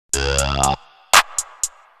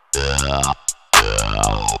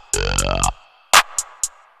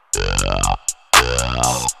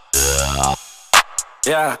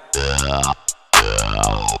Yeah.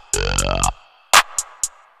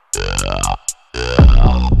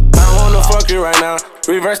 I wanna fuck you right now.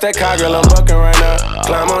 Reverse that car, girl, I'm bucking right now.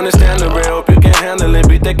 Climb on the standard rail, hope you can handle it.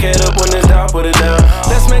 Beat that cat up when it's down, put it down.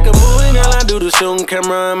 Let's make a movie, girl, I do the shooting.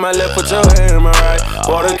 Camera in my left, put your hand in my right.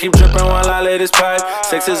 Water keep dripping while I lay this pipe.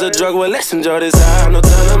 Sex is a drug, well, let's enjoy this high. No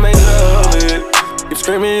time to make love it. Keep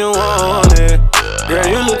screaming you want it. Girl,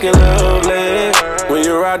 you looking lovely. When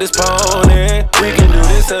you ride this pony, we can do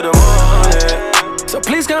this till the morning. So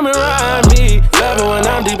please come and ride me. Love it when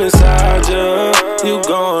I'm deep inside you. You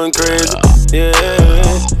going crazy, yeah.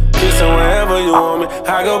 Kissing wherever you want me.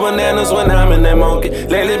 I go bananas when I'm in that monkey.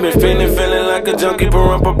 Lately been feeling like a junkie.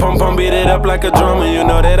 Pum, beat it up like a drummer. You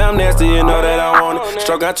know that I'm nasty, you know that I want it.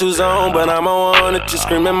 Stroke got you zone, but I'm on it. You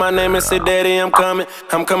screaming my name and say, Daddy, I'm coming.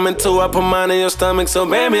 I'm coming too, I put mine in your stomach. So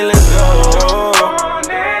baby, let's go.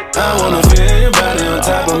 I wanna feel your body on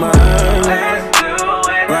top of mine.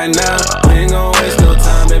 Right now, we ain't gon' waste no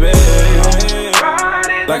time, baby.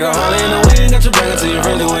 Like a Harley in the wind, got you bring it to your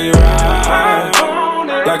friends when you ride.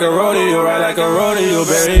 Like a rodeo, ride like a rodeo,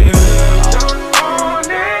 baby.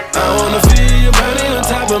 I wanna feel your body on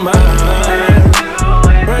top of mine.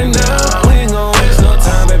 Right now, we ain't gon' waste no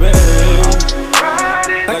time, baby.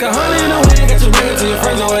 Like a Harley in the wind, got you bring it to your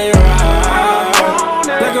friends when you ride.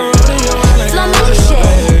 Like a rodeo, ride like a rodeo,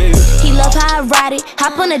 baby. He love how I ride it.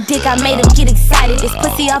 Hop on a dick, I made him get excited. This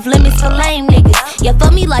pussy off limits for lame niggas. Yeah,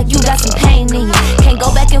 fuck me like you got some pain in you. Can't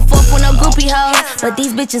go back and forth with no groupie hoes, but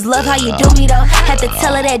these bitches love how you do me though. Had to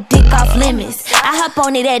tell her that dick off limits. I hop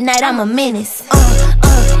on it at night, I'm a menace.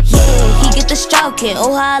 Yeah, he get the stroking.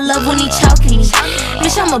 Oh, how I love when he choking me.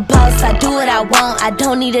 Bitch, I'm a boss, I do what I want. I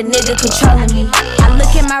don't need a nigga controlling me. I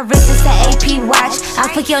look at my wrist, it's an AP watch. I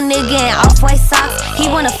put your nigga in off-white socks. He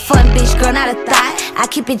want a fun bitch, girl, not a thought. I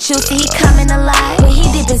keep it juicy, he coming alive. When he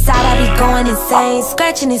dip inside, I be going insane.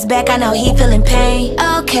 Scratching his back, I know he feeling pain.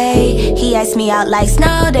 Okay, he asked me out like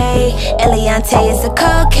snow day. Eliante is a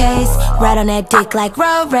cold case. Right on that dick like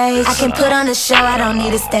road rage. I can put on a show, I don't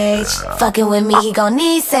need a stage. Fucking with me, he gon'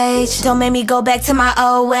 need sage. Don't make me go back to my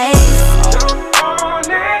old ways.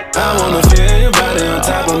 I wanna feel your body on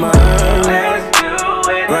top of mine.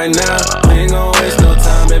 Right now, we ain't gon' waste no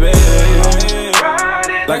time, baby.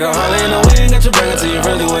 Like a Harley in the wind, got you bring it to your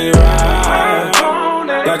friends when you ride.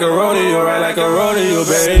 Like a rodeo, ride like a rodeo,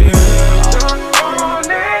 baby.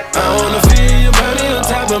 I wanna feel your body on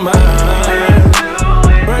top of mine.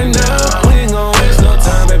 Right now, we ain't gon' waste no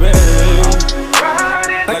time, baby.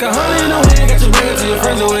 Like a Harley in the wind, got you bring it to your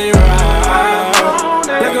friends when you ride.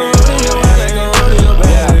 Like a rodeo, ride like a rodeo,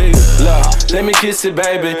 baby. Look, let me kiss it,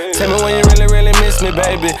 baby. Tell me when you really miss me,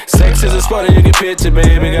 baby. Sex is a sport and you can picture,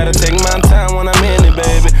 baby. Gotta take my time when I'm in it,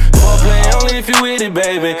 baby. Foreplay only if you with it,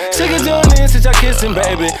 baby. She can join in since y'all kissing,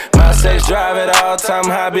 baby. My sex drive at all time,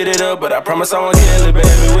 high beat it up, but I promise I won't kill it,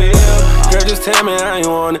 baby. Will, girl, just tell me how you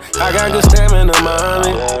want it. I got good stamina,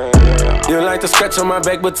 mommy. You like to scratch on my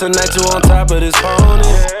back, but tonight you on top of this pony.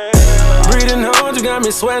 Breathing hard, you got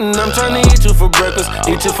me sweating. I'm trying to eat you for breakfast,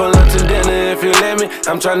 eat you for lunch and dinner if you let me.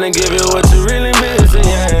 I'm trying to give you what you really missing,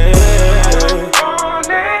 yeah.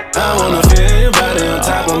 I wanna feel your body on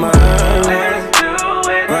top of mine.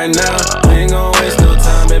 Right now, we ain't gon' waste no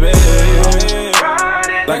time, baby.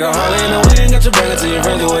 Like a Harley in the wind, got you bring it to your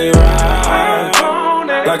friends when you ride.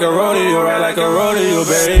 Like a rodeo, ride like a rodeo,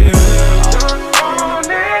 baby.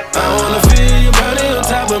 I wanna feel your body on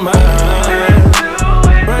top of mine.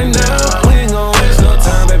 Right now, we ain't gon' waste no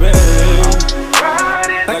time, baby.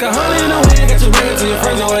 Like a Harley in the wind, got you bring it to your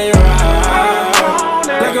friends when you ride.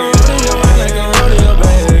 Like a rodeo, ride like a rodeo,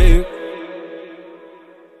 baby.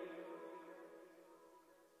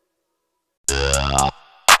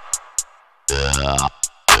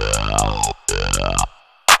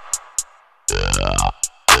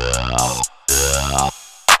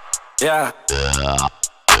 Yeah.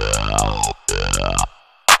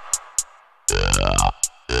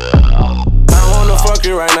 I wanna fuck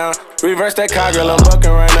you right now. Reverse that car, girl, I'm bucking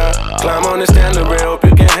right now. Climb on the standard rail, hope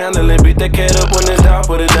you can handle it. Beat that cat up when it's down,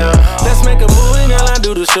 put it down. Let's make a movie, girl, I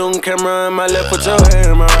do the shooting. Camera in my left, put your hand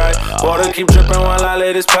in my right. Water keep dripping while I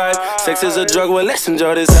lay this pipe. Sex is a drug, well, let's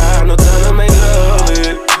enjoy this high. No time to make love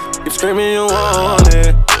it. Keep screaming you want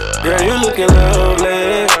it. Girl, you looking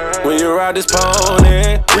lovely. When you ride this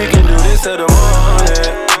pony, we can do this till the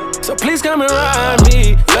morning. So please come and ride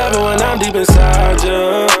me. Love it when I'm deep inside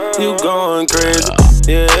you. You going crazy,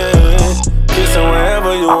 yeah. Kissing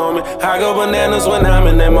wherever you want me. I go bananas when I'm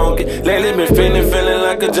in that monkey. Lately been feeling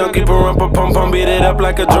like a junkie. Pum, beat it up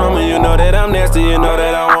like a drummer. You know that I'm nasty, you know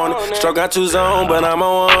that I want it. Struck out you zone, but I'm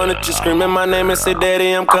on it. You screaming my name and say,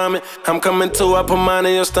 Daddy, I'm coming. I'm coming too, I put mine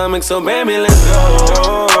in your stomach. So baby, let's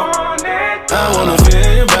go. I wanna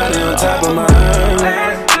feel your body on top of mine.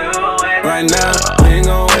 Right now, we ain't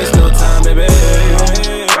gon' waste no time, baby.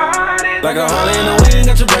 Like a Harley in the wind,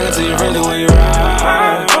 got you banging to your friends the way you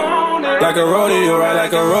ride. Like a rodeo, ride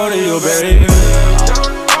like a rodeo, baby.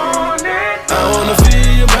 I wanna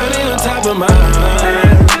feel your body on top of mine.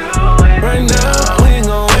 Right now, we ain't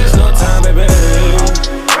gon' waste no time, baby.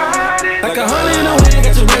 Like a Harley in the wind,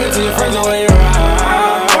 got you banging to your friends the way you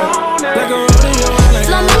ride. Like a rodeo, ride like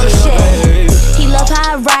Flo a Milli rodeo, shit. baby. He love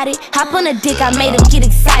how I ride it. Hop on a dick, I made him get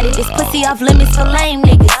excited. This pussy off limits for lame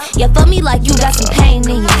niggas. You fuck me like you got some pain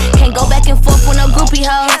in you. Can't go back and forth with no groupie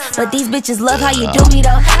hoes, but these bitches love how you do me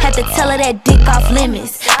though. Had to tell her that dick off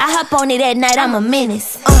limits. I hop on it at night, I'm a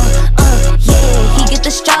menace. Yeah, he get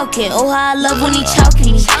the stroking. Oh, how I love when he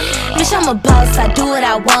choking me. Bitch, I'm a boss, I do what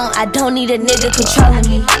I want. I don't need a nigga controlling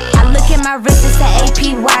me. I look at my wrist, it's an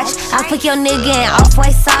AP watch. I put your nigga in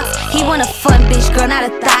off-white socks. He want a fun bitch, girl, not a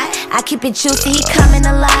thought. I keep it juicy, he coming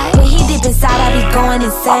alive. When he dip inside, I be going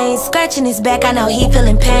insane. Scratching his back, I know he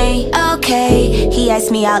feeling pain. Okay, he iced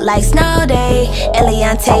me out like snow day.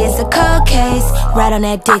 Eliante is a cold case. Right on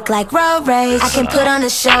that dick like road rage. I can put on a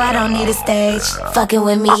show, I don't need a stage. Fucking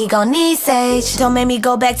with me, he gon' need sage. Don't make me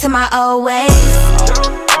go back to my old ways.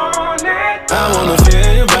 I wanna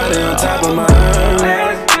feel your body on top of mine.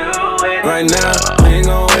 Right now, we ain't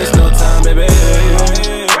gon' waste no time, baby.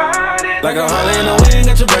 Like a Harley in the wind,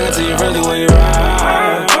 got you banging to your friends the way you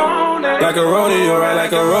ride. Like a rodeo, ride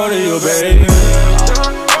like a rodeo, baby.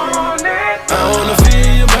 I wanna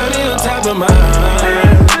feel your body on top of mine.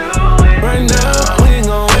 Right now, we ain't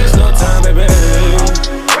gon' waste no time, baby.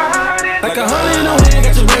 Like a Harley in the wind,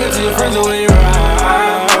 got you banging to your friends the way you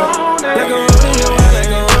ride. Like a rodeo, ride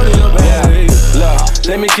like a rodeo, baby. Look,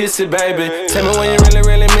 let me kiss it, baby. Tell me when you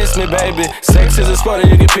really miss me, baby. Sex is a sport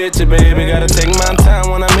and you can picture, baby. Gotta take my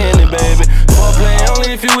time when I'm in it, baby. Foreplay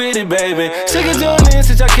only if you with it, baby. Sick of doing this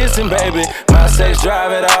since y'all kissing, baby. My sex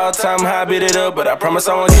drive at all time, high beat it up, but I promise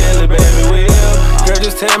I won't kill it, baby. Will, girl,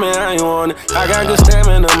 just tell me how you want it. I got good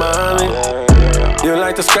stamina, mommy. You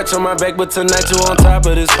like to scratch on my back, but tonight you on top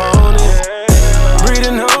of this pony.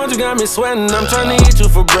 Breathing hard, you got me sweating. I'm trying to eat you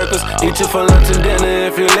for breakfast, eat you for lunch and dinner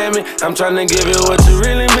if you let me. I'm trying to give you what you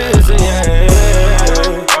really missing, yeah.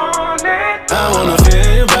 I wanna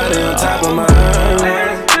feel your body on top of mine.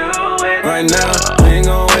 Right now, we ain't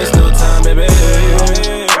gon' waste no time, baby.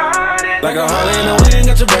 Like a Harley in the wind,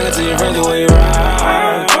 got you banging to your friends the way you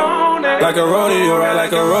ride. Like a rodeo, ride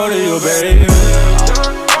like a rodeo, baby.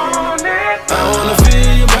 I wanna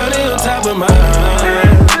feel your body on top of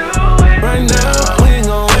mine. Right now, we ain't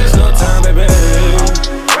gon' waste no time, baby.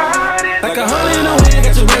 Like a Harley in the wind,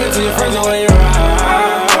 got you banging to your friends the way you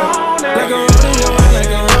ride. Like a rodeo, ride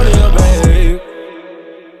like a rodeo, baby.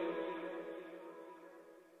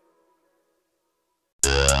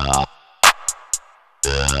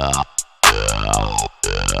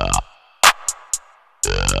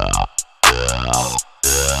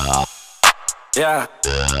 Yeah.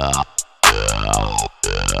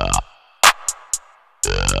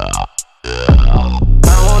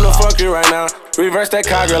 I wanna fuck you right now. Reverse that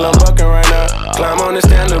car, girl, I'm bucking right now. Climb on the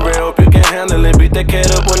standard rail, hope you can handle it. Beat that cat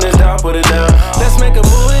up when it's down, put it down. Let's make a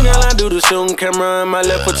movie, girl, I do the shooting. Camera in my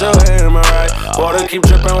left, put your hand in my right. Water keep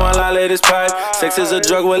dripping while I lay this pipe. Sex is a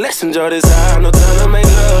drug, well, let's enjoy this high. No time to make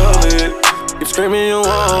love it. Keep screaming you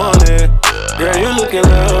want it. Girl, you looking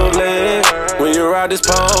lovely. When you ride this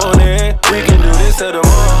pony, we can do this till the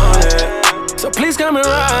morning. So please come and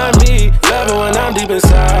ride me. Love it when I'm deep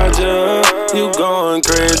inside you. You going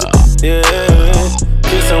crazy, yeah.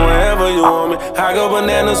 Kissing wherever you want me. I go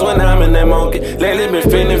bananas when I'm in that monkey. Lately been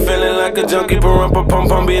feeling like a junkie.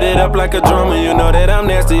 Pum, beat it up like a drummer. You know that I'm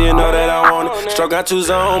nasty, you know that I want it. Struck out you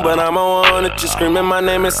zone, but I'm on it. You screaming my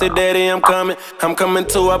name and say, Daddy, I'm coming. I'm coming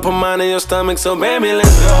too, I put mine in your stomach. So baby,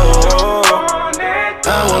 let's go.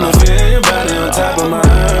 I wanna feel your body on top of mine.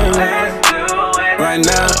 Right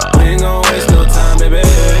now, we ain't gon' waste no time, baby.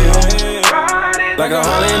 Like a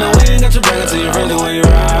Harley in the wind, got you banging to your friends the way you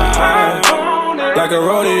ride. Like a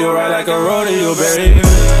rodeo, ride like a rodeo, baby.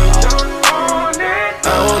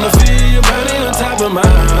 I wanna feel your body on top of mine.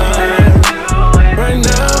 Right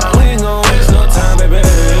now, we ain't gon' waste no time, baby.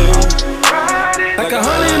 Like a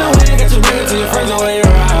Harley in the wind, got you banging to your friends the way you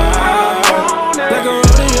ride. Like a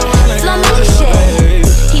rodeo, ride like a rodeo, baby.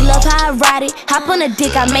 He love how I ride ride it. Hop on a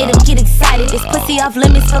dick, I made him get excited. This pussy off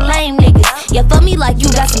limits for lame niggas. Yeah, fuck me like you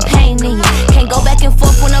got some pain in you. Can't go back and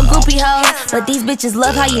forth with no groupie hoes, but these bitches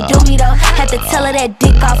love how you do me though. Had to tell her that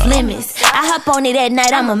dick off limits. I hop on it at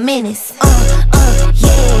night, I'm a menace.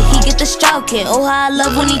 Yeah, he get the stroking. Oh, how I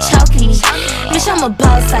love when he choking me. Bitch, I'm a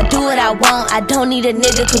boss, I do what I want. I don't need a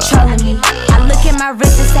nigga controlling me. I look at my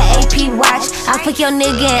wrist, it's an AP watch. I put your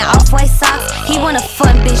nigga in off-white socks. He want a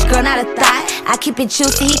fun bitch, girl, not a thought. I keep it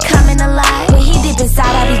juicy, he coming alive. When he dip inside,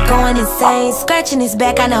 I be going insane. Scratching his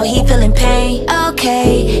back, I know he feeling pain.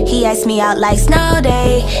 Okay, he asked me out like snow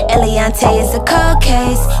day. Eliante is a cold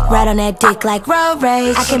case. Right on that dick like road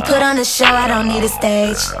rage. I can put on a show, I don't need a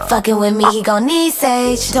stage. Fucking with me, he gon' need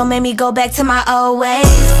sage. Don't make me go back to my old ways.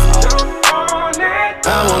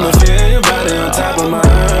 I wanna feel your body on top of mine.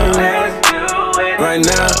 Right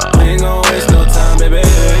now, we ain't gon' waste no time, baby.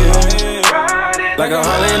 Like a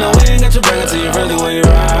Harley in the wind, got you bring it to your friends when you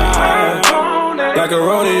ride. Like a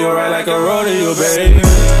rodeo, right? Like a rodeo, baby.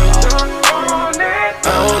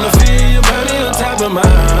 I wanna feel your body on top of mine.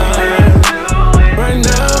 Right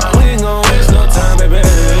now, we ain't gon' waste no time, baby.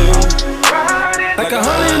 Like a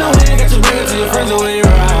Harley in the wind, got you bring it to your friends when you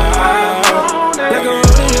ride. Like a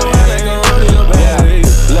rodeo, right? Like a rodeo, baby.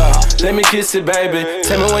 Look, let me kiss it, baby.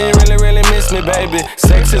 Tell me when you really miss me, baby.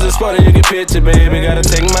 Sex is a sport and you can picture, baby. Gotta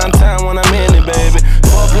take my time when I'm in it, baby.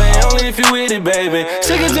 Foreplay only if you with it, baby.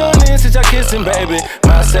 She can join in since y'all kissing, baby.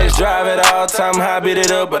 My sex drive at all time, high, beat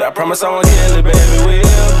it up, but I promise I won't kill it, baby.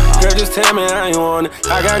 Will, girl, just tell me how you want it.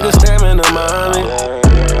 I got good stamina, mommy.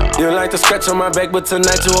 You like to scratch on my back, but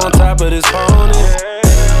tonight you on top of this pony.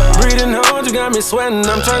 Breathing hard, you got me sweating.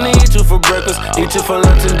 I'm trying to eat you for breakfast, eat you for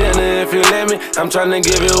lunch and dinner if you let me. I'm trying to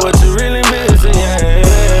give you what you really missing, yeah.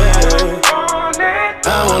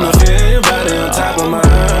 I wanna feel your body on top of mine.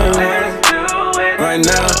 Right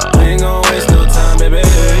now, we ain't gon' waste no time, baby.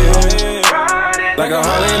 Like a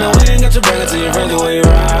Harley in the wind, got you bring it to your friends when you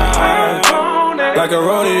ride. Like a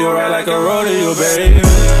rodeo, right? Like a rodeo, baby.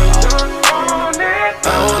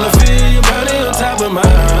 I wanna feel your body on top of mine.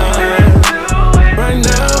 Right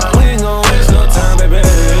now, we ain't gon' waste no time, baby.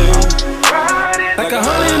 Like a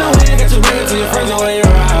Harley in the wind, got you bring it to your friends when you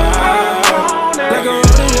ride. Like a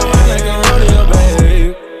rodeo, right? Like a rodeo,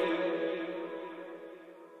 baby.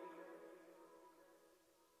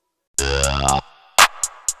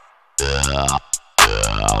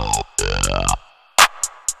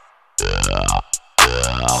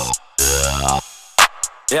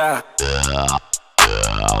 Yeah.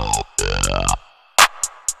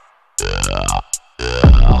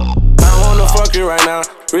 I wanna fuck you right now.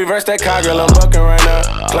 Reverse that car, girl, I'm bucking right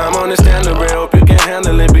now. Climb on the standard rail, hope you can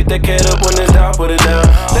handle it. Beat that cat up when it's down, put it down.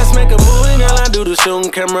 Let's make a movie, girl, I do the shooting.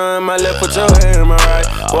 Camera in my left, put your hand in my right.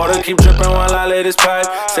 Water keep dripping while I lay this pipe.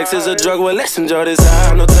 Sex is a drug, well, let's enjoy this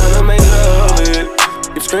high. No time to make love it.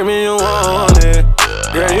 Keep screaming you want it.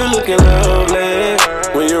 Girl, you looking lovely.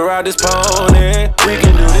 When you ride this pony, we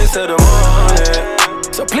can do this till the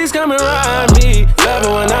morning. So please come and ride me. Love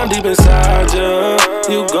it when I'm deep inside you.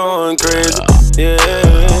 You going crazy, yeah.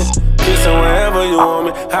 Kissing wherever you want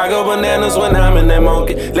me. I go bananas when I'm in that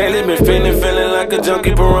monkey. Lately been feeling like a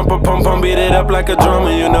junkie. Pum, beat it up like a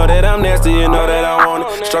drummer. You know that I'm nasty, you know that I want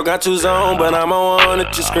it. Struck out you zone, but I'm on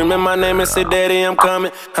it. You screaming my name and say, daddy, I'm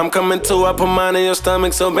coming. I'm coming too, I put mine in your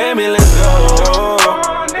stomach. So baby, let's go.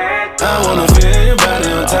 I wanna feel your body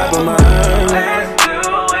on top of mine.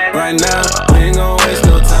 Right now, we ain't gon' waste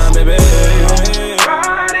no time, baby.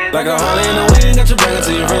 Like a Harley in the wind, got you bring it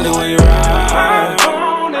to your friends when you ride.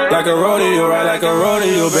 Like a rodeo, right? Like a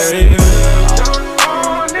rodeo, baby.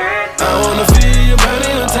 I wanna feel your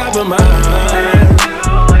body on top of mine.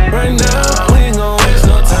 Right now, we ain't gon' waste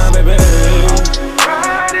no time, baby.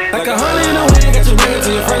 Like a Harley in the wind, got you bring it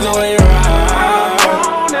to your friends when you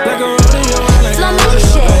ride. Like a rodeo, like Flo Milli.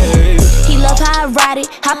 He love how I ride it.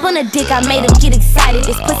 Hop on a dick, I made him get excited.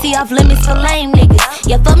 This pussy off limits for lame niggas.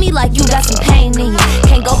 Yeah, fuck me like you got some pain in you.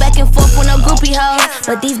 Can't go back and forth with no groupie hoes,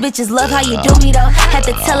 but these bitches love how you do me though. Had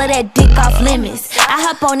to tell her that dick off limits. I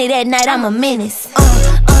hop on it at night, I'm a menace.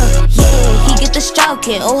 Yeah, he get the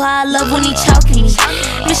stroking. Oh, how I love when he choking me.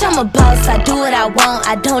 Bitch, I'm a boss, I do what I want.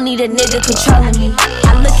 I don't need a nigga controlling me.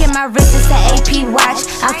 I look at my wrist, it's an AP watch.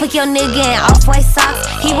 I put your nigga in off-white socks.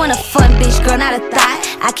 He want a fun bitch, girl, not a thought.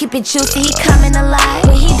 I keep it juicy, he coming alive.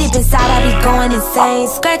 When he dip inside, I be going insane.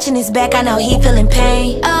 Scratching his back, I know he feeling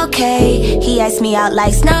pain. Okay, he asked me out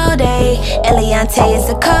like snow day. Eliante is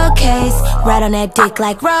a cold case. Right on that dick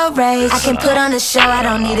like road rage. I can put on a show, I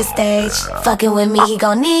don't need a stage. Fucking with me, he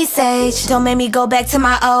gon' need sage. Don't make me go back to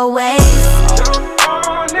my old ways.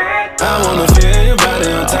 I wanna feel your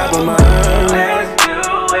body on top of mine.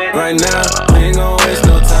 Right now, we ain't gon' waste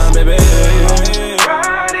no time, baby.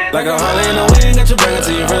 Like a Harley in the wind, got you bringing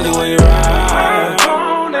to your friends when you ride.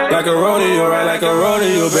 Like a rodeo, right? Like a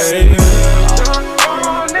rodeo, baby.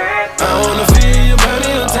 I wanna feel your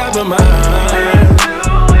body on top of mine.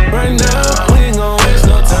 Right now, we ain't gon' waste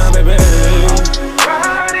no time, baby.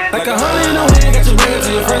 Like a Harley in the wind, got you bringing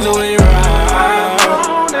to your friends when you ride.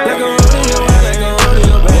 Like a rodeo, right? Like a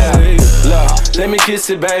rodeo, baby. Look, let me kiss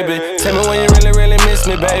it, baby. Tell me when you really, really miss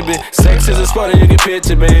me, baby. Sex is a sport and you can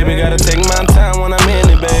picture, baby. Gotta take my time when I'm in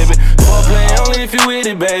it, baby. Foreplay only if you with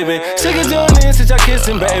it, baby. Sick of doing this since y'all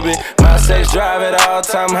kissing, baby. My sex drive at all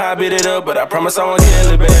time, high, beat it up, but I promise I won't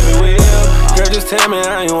kill it, baby. Will, girl, just tell me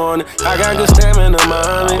how you want it. I got good stamina,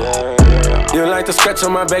 mommy. You like to scratch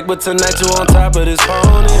on my back, but tonight you on top of this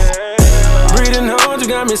pony. Breathing hard, you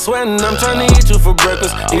got me sweating. I'm trying to eat you for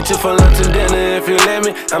breakfast, eat you for lunch and dinner if you let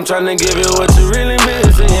me. I'm trying to give you what you really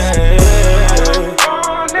missing, yeah.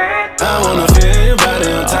 I wanna feel your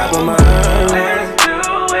body on top of mine.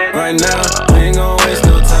 Right now, we ain't gon' waste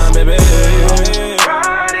no time, baby.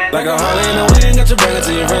 Like a Harley in the wind, got you bringing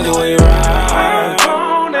to your friends when you ride.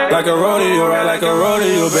 Like a rodeo, right? Like a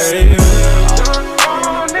rodeo, baby.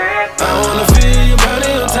 I wanna feel your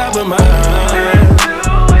body on top of mine.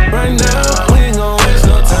 Right now, we ain't gon' waste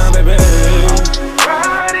no time, baby.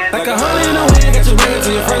 Like a Harley in the wind, got you bringing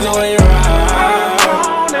to your friends when you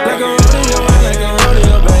ride. Like a rodeo, right? Like a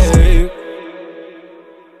rodeo, baby.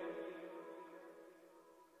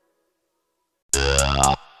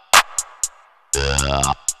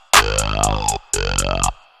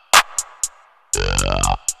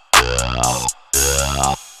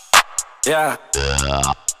 Yeah.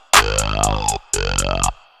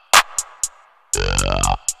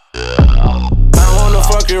 I wanna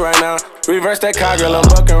fuck you right now. Reverse that car, girl, I'm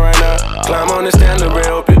bucking right now. Climb on the standard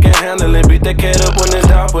rail, hope you can handle it. Beat that cat up when it's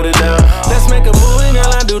down, put it down. Let's make a movie,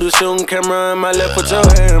 girl, I do the shooting. Camera in my left, put your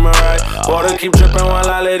hand in my right. Water keep dripping while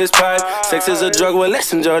I lay this pipe. Sex is a drug, well,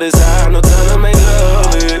 let's enjoy this high. No time to make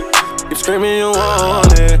love it. Keep screaming you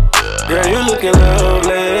want it. Girl, you looking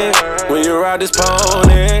lovely. When you ride this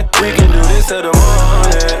pony, we can do this till the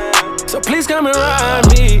morning. So please come and ride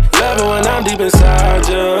me. Love it when I'm deep inside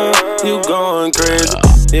you. You going crazy,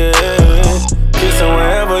 yeah. Kissing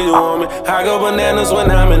wherever you want me. I go bananas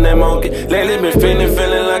when I'm in that monkey. Lately been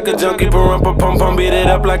feeling like a junkie. Pum, beat it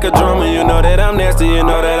up like a drummer. You know that I'm nasty, you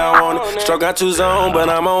know that I want it. Stroke got you zone, but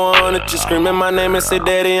I'm on it. You screaming my name and say,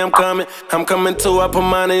 Daddy, I'm coming. I'm coming too, I put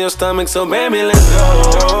mine in your stomach. So baby, let's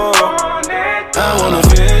go. I wanna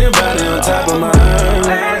feel your body on top of mine.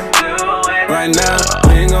 Right now,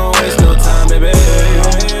 we ain't gon' waste no time, baby.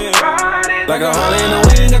 Like a Harley in the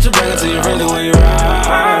wind, got you bringing to your friends when you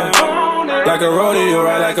ride. Like a rodeo,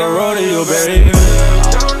 right? Like a rodeo, baby.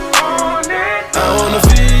 I wanna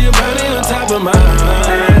feel your body on top of mine.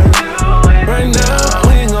 Right now,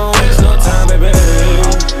 we ain't gon' waste no time, baby.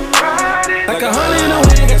 Like a Harley in the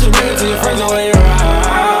wind, got you bringing to your friends when you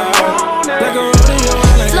ride. Like a rodeo,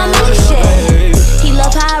 like Flo a Milli rodeo, baby. He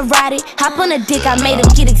love how I ride it. Hop on a dick, I made him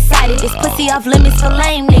get excited. This pussy off limits for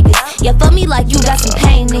lame niggas. You fuck me like you got some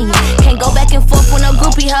pain in you. Can't go back and forth with no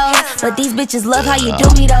groupie hoes, but these bitches love how you do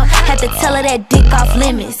me though. Had to tell her that dick off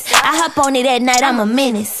limits. I hop on it at night, I'm a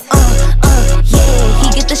menace. Yeah,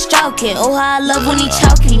 he get the stroking. Oh, how I love when he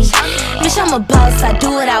choking me. Bitch, I'm a boss, I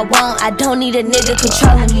do what I want. I don't need a nigga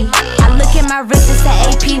controlling me. I look at my wrist, it's an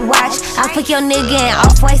AP watch. I put your nigga in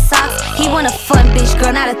off-white socks. He want a fun bitch,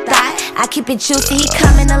 girl, not a thought. I keep it juicy, he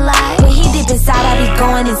coming alive. When he dip inside, I be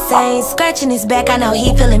going insane. Scratching his back, I know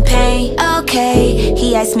he feeling pain. Okay,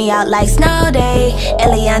 he iced me out like snow day.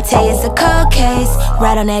 Eliante is a cold case.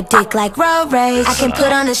 Right on that dick like road rage. I can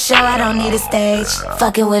put on a show, I don't need a stage.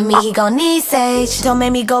 Fucking with me, he gon' need sage. Don't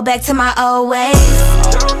make me go back to my old ways.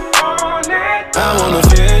 I wanna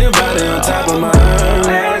feel your body on top of mine.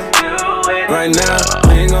 Right now,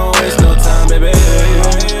 we ain't gon' waste no time, baby.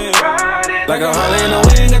 Like a Harley in the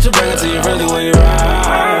wind, got you bringing to your friends when you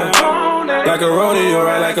ride. Like a rodeo,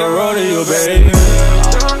 right? Like a rodeo, baby.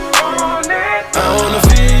 I wanna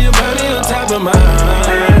feel your body on top of mine.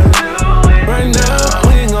 Right now,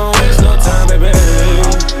 we ain't gon' waste no time, baby.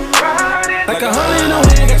 Like a Harley in the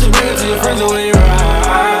wind, got you bringing to your friends when you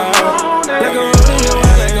ride. Like a rodeo,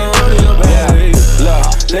 right? Like a rodeo, baby. Look,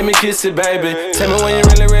 let me kiss it, baby. Tell me when you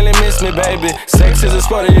really, really miss me, baby. Sex is a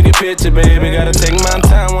sport and you can picture, baby. Gotta take my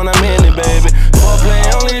time when I'm in it, baby.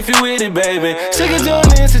 Foreplay only if you with it, baby. Sick of doing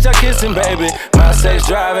this since y'all kissing, baby. My sex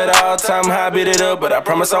drive at all time, high, beat it up, but I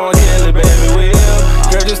promise I won't kill it, baby.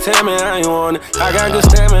 Will, girl, just tell me how you want it. I got good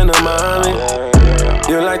stamina, mommy.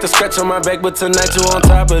 You like to scratch on my back, but tonight you on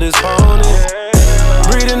top of this pony.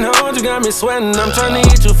 Breathing hard, you got me sweating. I'm tryna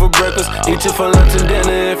eat you for breakfast, eat you for lunch and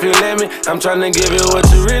dinner if you let me. I'm tryna give you what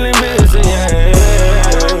you really missing, yeah.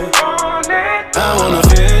 I wanna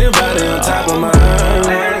feel your body on top of mine.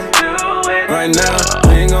 Right now,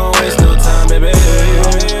 we ain't gon' waste no time, baby.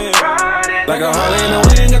 Like a Harley in the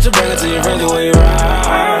wind, got your back to your friends the way you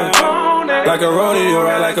ride. Like a rodeo,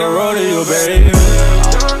 ride like a rodeo, baby.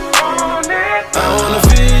 I wanna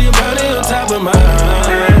feel your body on top of mine.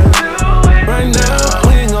 Right now,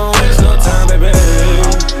 we ain't gon' waste no time, baby.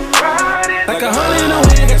 Like a Harley in the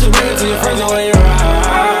wind, got your back to your friends the way you ride.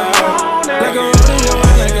 Like a rodeo,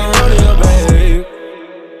 like a rodeo, baby.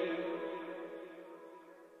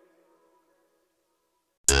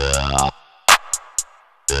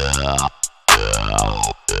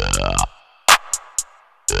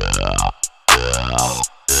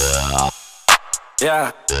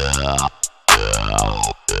 Yeah.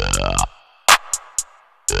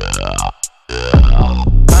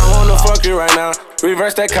 I wanna fuck you right now.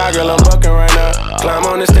 Reverse that car, girl, I'm bucking right now. Climb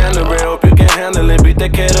on the standard rail, hope you can handle it. Beat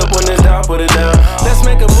that cat up when it's down, put it down. Let's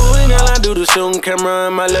make a movie, girl, I do the shooting. Camera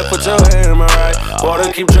in my left, put your hand in my right.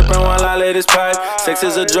 Water keep dripping while I lay this pipe. Sex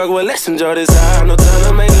is a drug, well, let's enjoy this high. No time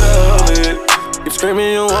to make love it. Keep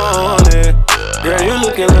screaming you want it. Girl, you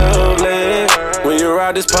looking lovely. When you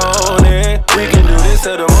ride this pony, we can do this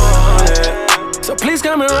till the morning. So please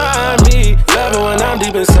come and ride me. Love it when I'm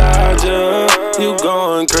deep inside you. You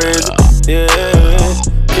going crazy, yeah.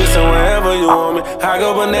 Kissing wherever you want me. I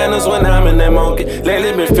go bananas when I'm in that monkey.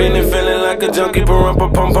 Lately been feeling like a junkie.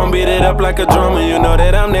 Pum, beat it up like a drummer. You know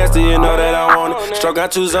that I'm nasty, you know that I want it. Struck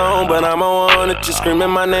out you zone, but I'm on it. You screaming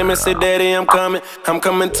my name and say, daddy, I'm coming. I'm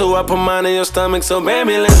coming too, I put mine in your stomach. So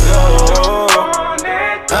baby, let's go.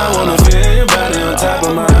 I wanna feel your body on top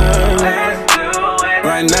of mine.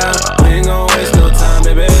 Right now, we ain't gon' waste no time,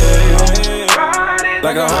 baby.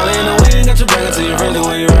 Like a Harley in the wind, got your back to your friends the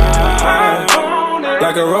way you ride.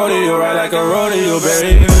 Like a rodeo, ride like a rodeo,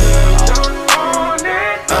 baby.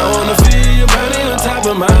 I wanna feel your body on top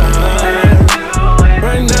of mine.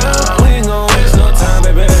 Right now, we ain't gon' waste no time,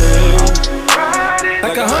 baby.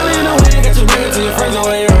 Like a Harley in the wind, got your back to your friends the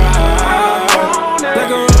way you ride. Like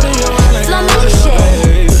a rodeo, like a rodeo,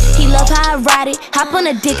 baby. He love how I ride it. Hop on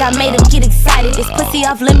a dick, I made him get excited. This pussy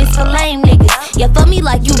off limits for lame niggas. Yeah, fuck me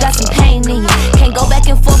like you got some pain in you. Can't go back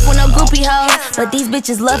and forth with no groupie hoes, but these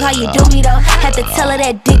bitches love how you do me though. Had to tell her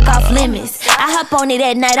that dick off limits. I hop on it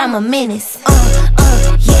at night, I'm a menace.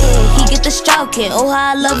 Yeah, he get the stroking. Oh,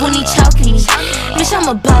 how I love when he choking me. Bitch, I'm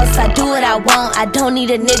a boss, I do what I want. I don't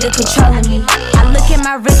need a nigga controlling me. I look at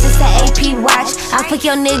my wrist, it's an AP watch. I put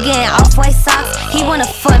your nigga in off-white socks. He want a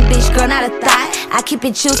fun bitch, girl, not a thought. I keep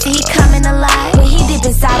it juicy, he coming alive. When he dip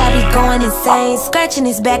inside, I be going insane. Scratching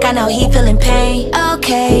his back, I know he feeling pain.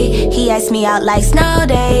 Okay, he iced me out like snow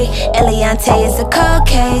day. Eliante is a cold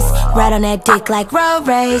case. Ride on that dick like road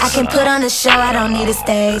rage. I can put on a show, I don't need a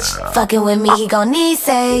stage. Fucking with me, he gon' need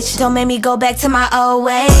sage. Don't make me go back to my old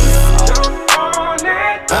ways.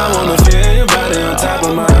 I wanna feel your body on top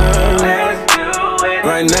of mine.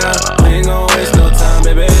 Right now, we ain't gon' waste no time,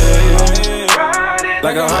 baby.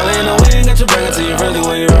 Like a Harley in the wind, got your back to your friends the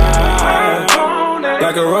way you ride.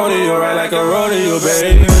 Like a rodeo, ride like a rodeo,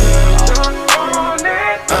 baby.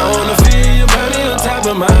 I wanna feel your body on top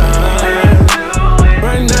of mine.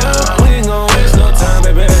 Right now, we ain't gon' waste no time,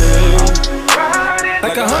 baby.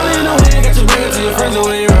 Like a Harley in the wind, got your back to your friends the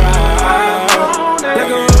way you ride. Like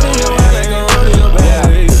a rodeo,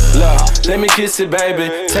 baby. Look, let me kiss it, baby.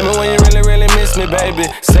 Tell me when you really miss me, baby.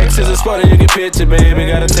 Sex is a sport and you can picture, baby.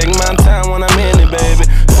 Gotta take my time when I'm in it, baby.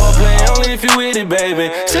 Foreplay only if you with it, baby.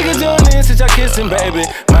 Sick of doing this since y'all kissing, baby.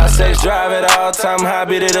 My sex drive at all time, high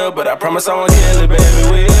beat it up, but I promise I won't kill it, baby.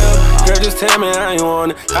 Will, girl, just tell me how you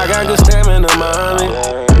want it. I got good stamina, mommy.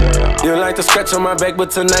 You like to scratch on my back, but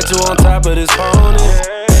tonight you on top of this pony.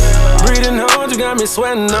 Breathing hard, you got me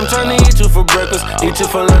sweating. I'm tryna eat you for breakfast, eat you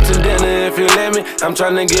for lunch and dinner if you let me. I'm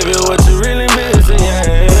tryna give you what you really missing,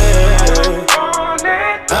 yeah.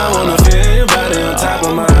 I wanna feel your body on top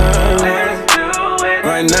of mine.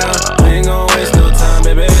 Right now, we ain't gon' waste no time,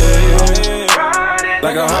 baby.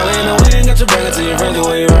 Like a Harley in the wind, got your back to your friends the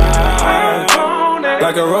way you ride.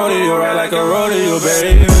 Like a rodeo, ride like a rodeo,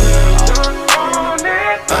 baby.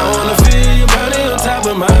 I wanna feel your body on top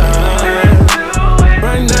of mine.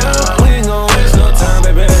 Right now, we ain't gon' waste no time,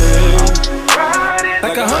 baby.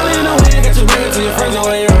 Like a Harley in the wind, got your back to your friends the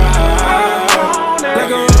way you ride. Like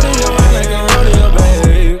a rodeo,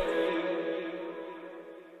 baby.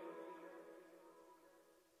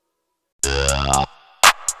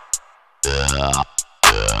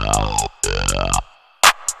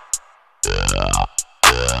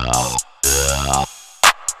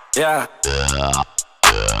 Yeah.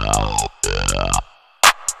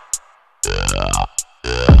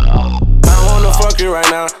 fuck you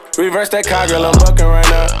right now. Reverse that car, girl, I'm bucking right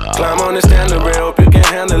now. Climb on the standard rail, hope you can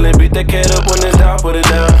handle it. Beat that cat up when it's down, put it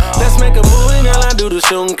down. Let's make a movie, girl, I do the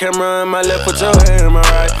shooting. Camera in my left, put your hand in my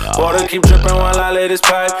right. Water keep dripping while I lay this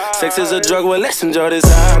pipe. Sex is a drug, well, let's enjoy this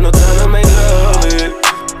high. No time to make love it.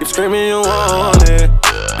 Keep screaming you want it.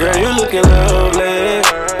 Girl, you looking lovely.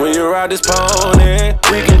 When you ride this pony,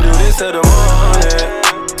 we can do this till the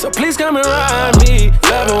morning. So please come and ride me.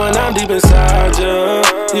 Love it when I'm deep inside you.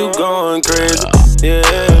 You going crazy, yeah.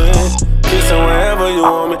 Kissing wherever you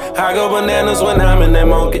want me. I go bananas when I'm in that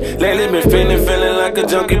monkey. Lately been feeling like a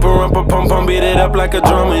junkie. Pum, beat it up like a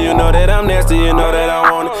drummer. You know that I'm nasty, you know that I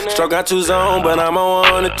want it. Stroke got you zone, but I'm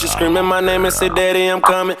on it. You screaming my name and say, Daddy, I'm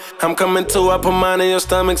coming. I'm coming too, I put mine in your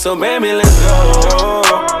stomach. So baby, let's go.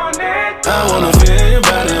 I wanna feel your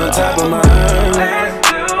body on top of mine.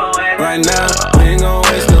 Right now, we ain't gon'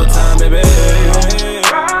 waste no time, baby.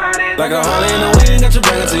 Like a Harley in the wind, got you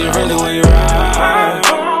bring it to your friends the way you ride.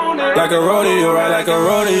 Like a rodeo, ride like a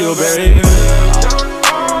rodeo, baby.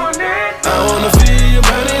 I wanna feel your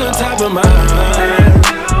body on top of mine.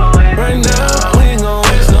 Right now, we ain't gon'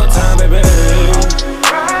 waste no time, baby.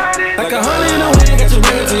 Like a Harley in the wind, got you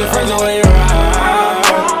bring it to your friends the way you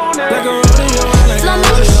ride. Like a rodeo, ride like Flo a Milli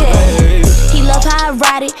rodeo, shit. baby. He love how I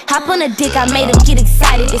ride it. Hop on a dick, I made him get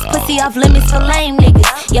excited. This pussy off limits for lame niggas.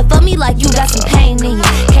 Yeah, fuck me like you got some pain in you.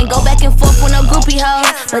 Can't go back and forth with no groupie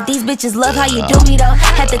hoes, but these bitches love how you do me though.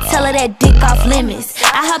 Had to tell her that dick off limits.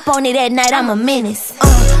 I hop on it at night, I'm a menace.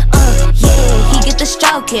 Yeah, he get the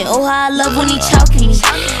stroking. Oh, how I love when he choking me.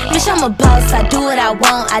 Bitch, I'm a boss, I do what I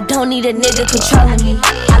want. I don't need a nigga controlling me.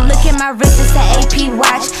 I look at my wrist, it's an AP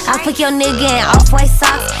watch. I put your nigga in off-white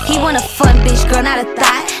socks. He want a fun bitch, girl, not a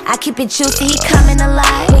thought. I keep it juicy, he coming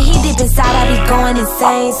alive. When he dip inside, I be going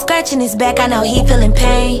insane. Scratching his back, I know he feeling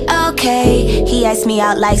pain. Okay, he asked me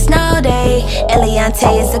out like snow day.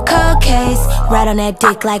 Eliante is a cold case. Right on that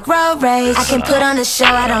dick like road rage. I can put on a show,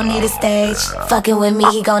 I don't need a stage. Fucking with me,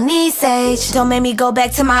 he gon' need sage. Don't make me go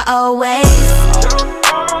back to my old ways.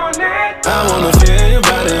 I wanna feel your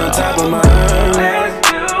body on top of mine.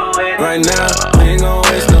 Right now, we ain't gon'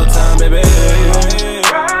 waste no time, baby.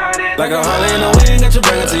 Like a Harley in the wind, got you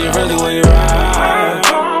bring it to your friends the way you ride.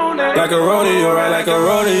 Like a rodeo, ride like a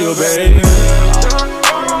rodeo, baby.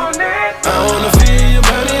 I wanna feel your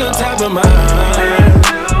body on top of mine.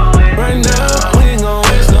 Right now, we ain't gon'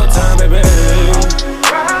 waste no time, baby.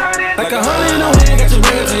 Like a Harley in the wind, got you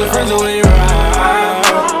bring it to your friends the way you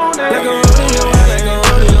ride. Like a rodeo, ride like a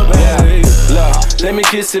rodeo, baby. Look, let me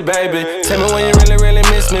kiss it, baby. Tell me when you really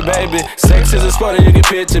miss me, baby. Sex is a sport and you can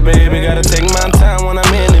picture, baby. Gotta take my time when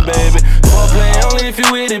I'm in it, baby. Foreplay only if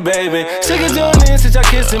you with it, baby. She can join in since y'all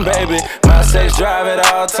kissing, baby. My sex drive at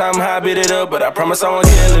all time, high, beat it up, but I promise I won't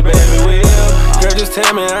kill it, baby. Girl, just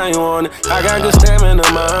tell me how you want it. I got good stamina,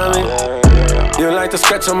 mommy. You like to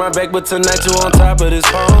scratch on my back, but tonight you on top of this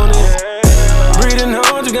pony. Breathing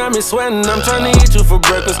hard, you got me sweating. I'm trying to eat you for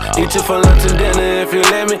breakfast, eat you for lunch and dinner if you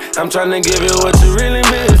let me. I'm trying to give you what you really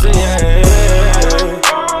missing, yeah.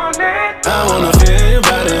 I wanna feel your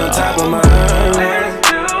body on top of mine.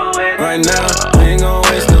 Right now, we ain't gon'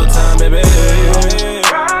 waste no time, baby.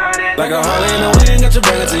 Like a Harley in the wind, got you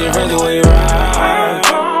bring it to your friends the way you ride.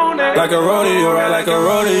 Like a rodeo, ride like a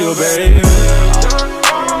rodeo, baby.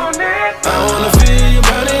 I wanna feel your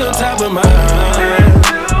body on top of mine.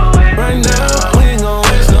 Right now, we ain't gon'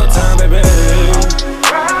 waste no time, baby.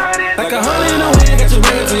 Like a Harley in the wind, got you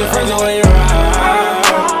bring it to your friends the way you ride.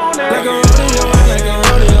 Like a rodeo, ride like a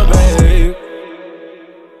rodeo, baby.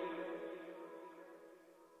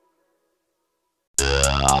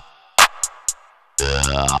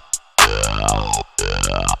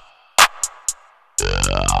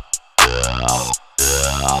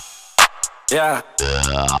 Yeah.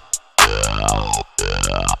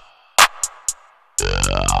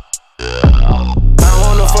 I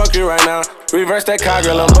wanna fuck you right now. Reverse that car,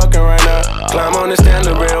 girl, I'm bucking right now. Climb on the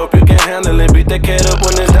standard rail, hope you can handle it. Beat that cat up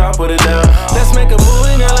when it's down, put it down. Let's make a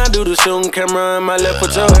movie, girl, I do the shooting. Camera in my left,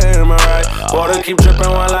 put your hand in my right. Water keep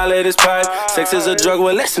dripping while I lay this pipe. Sex is a drug,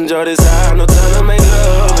 well, let's enjoy this high. No time to make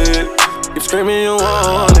love it. Keep screaming you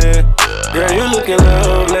want it. Girl, you looking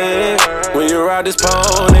lovely. When you ride this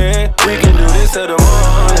pony, we can do this till the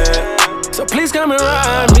morning. So please come and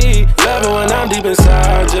ride me. Love it when I'm deep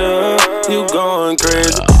inside you. You going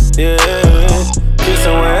crazy, yeah.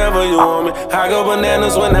 Kissing wherever you want me. I go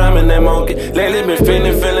bananas when I'm in that monkey. Lately been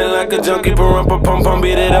feeling like a junkie. Pum,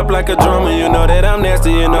 beat it up like a drummer. You know that I'm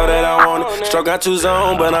nasty, you know that I want it. Stroke got you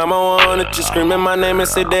zone, but I'm on it. You screaming my name and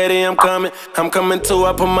say, Daddy, I'm coming. I'm coming too,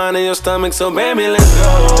 I put mine in your stomach. So baby, let's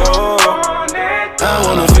go. I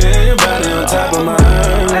wanna feel your body on top of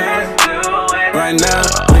mine. Right now,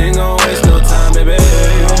 we ain't gon' waste no time, baby.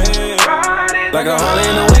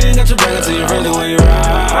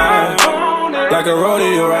 like a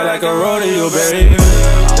rodeo, right like a rodeo, baby.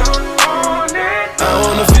 I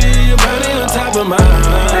wanna feel your body on top of mine.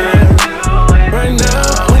 Right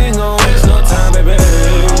now, we ain't gon' waste no time, baby.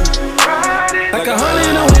 Like a honey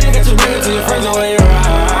in the wind, got you bring to your friends the way you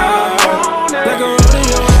ride. Like a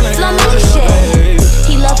rodeo, like Flo a Milli rodeo, baby.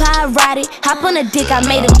 He love how I ride it. Hop on a dick, I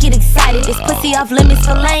made him get excited. This pussy off limits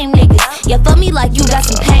for lame niggas. You fuck me like you got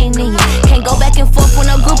some pain in you. Can't go back and forth with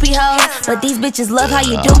no groupie hoes, but these bitches love how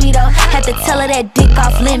you do me though. Had to tell her that dick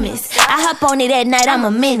off limits. I hop on it at night, I'm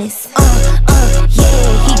a menace.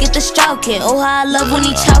 Yeah, he get the stroking. Oh, how I love when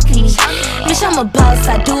he choking me. Bitch, I'm a boss,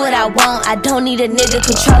 I do what I want. I don't need a nigga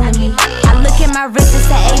controlling me. I look at my wrist,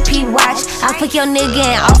 it's an AP watch. I put your nigga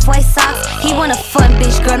in off-white socks. He want a fun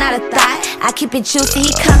bitch, girl, not a thought. I keep it juicy,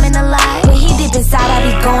 he coming alive. When he dip inside, I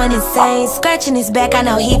be going insane. Scratching his back, I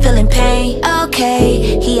know he feeling pain.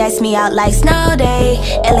 Okay, he iced me out like snow day.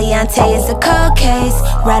 Eliante is a cold case.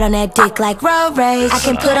 Right on that dick like road rage. I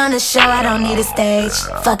can put on a show, I don't need a stage.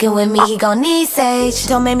 Fucking with me, he gon' need sage.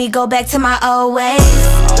 Don't make me go back to my old ways.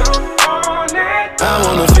 I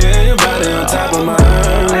wanna feel your body on top of mine.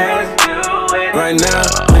 Right now,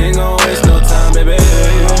 we ain't gon' waste no time, baby.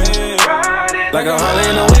 Like a Harley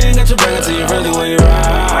in the wind, got you bring it to your friends when you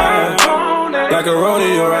ride. Like a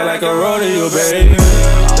rodeo, right like a rodeo, baby.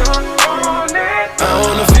 I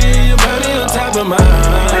wanna feel your body on top of mine.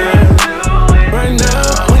 Right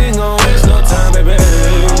now, we ain't gon' waste no time, baby.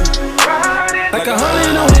 Like a Harley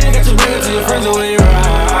in the wind, got you bring it to your friends when you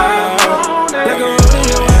ride. Like a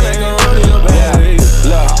rodeo, right like a rodeo, baby.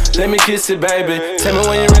 Look, let me kiss it, baby. Tell me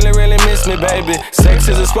when you really, really miss me, baby. Sex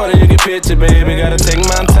is a sport and you can picture, baby. Gotta take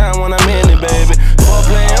my time when I'm in it, baby.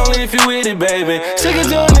 Foreplay only if you with it, baby. Sick of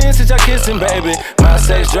doing this since y'all kissing, baby. My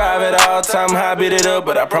sex drive at all time, high beat it up,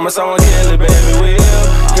 but I promise I won't kill it, baby. Will,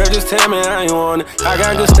 girl, just tell me how you want it. I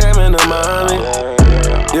got good stamina, mommy.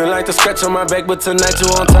 You like to scratch on my back, but tonight you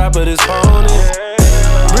on top of this pony.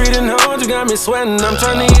 Breathing hard, you got me sweating. I'm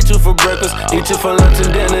trying to eat you for breakfast, eat you for lunch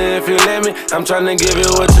and dinner if you let me. I'm trying to give you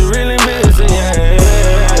what you really missing, yeah.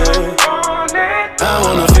 I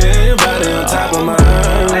wanna feel your body on top of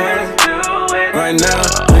mine. Right now,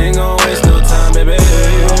 we ain't gon' waste no time, baby.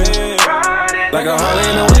 Like a Harley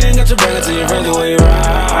in the wind, got you bring it to your friends the way you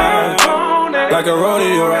ride. Like a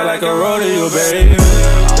rodeo, right like a rodeo, baby.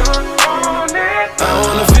 I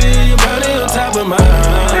wanna feel your body on top of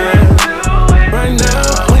mine. Right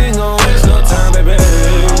now, we ain't gon' waste no time, baby.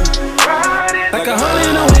 Like a Harley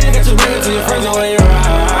in the wind, got you bring it to your friends the way you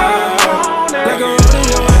ride. Like a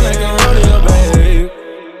rodeo, right like a rodeo, baby.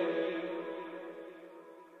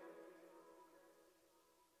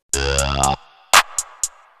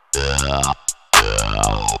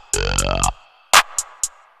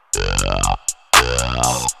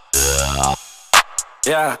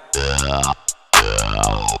 Yeah.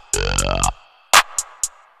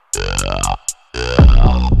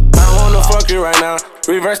 I wanna fuck you right now.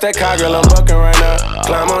 Reverse that car, girl, I'm bucking right now.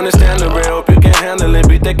 Climb on the standard rail, hope you can handle it.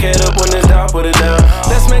 Beat that cat up when it's down, put it down.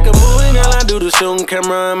 Let's make a movie, girl, I do the shooting.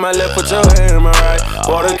 Camera in my left, put your hand in my right.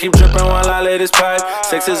 Water keep dripping while I lay this pipe.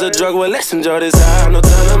 Sex is a drug, well, let's enjoy this high. No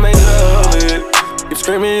time to make love it. Keep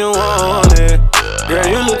screaming you want it. Girl,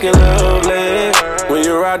 you looking lovely. When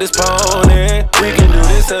you ride this pony, we can do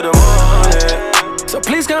this till the morning. So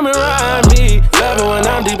please come and ride me. Love it when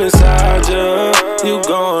I'm deep inside you. You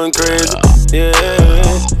going crazy, yeah.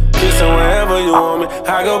 Kissing wherever you want me.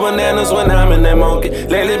 I go bananas when I'm in that monkey.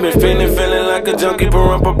 Lately been feeling like a junkie.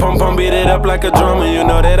 Pum, beat it up like a drummer. You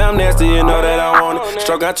know that I'm nasty, you know that I want it.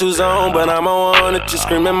 Stroke got you zone, but I'm on it. You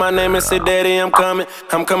screaming my name and say, Daddy, I'm coming.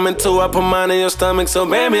 I'm coming too, I put mine in your stomach. So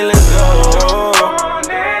baby, let's go.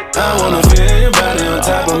 I wanna feel your body on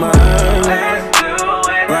top of mine.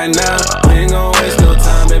 Right now, we ain't gon' waste no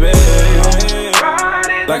time, baby.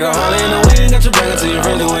 Like a Harley in the wind, got you bring it to your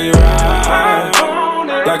friends when you ride.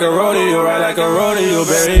 Like a rodeo, right like a rodeo,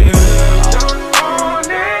 baby.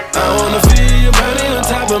 I wanna feel your body on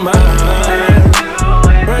top of mine.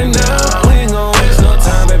 Right now, we ain't gon' waste no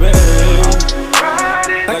time, baby.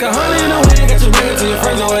 Like a Harley in the wind, got you bring it to your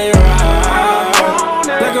friends when you ride.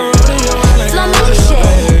 Like a rodeo, right like a rodeo,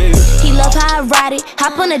 baby. He love how I ride it.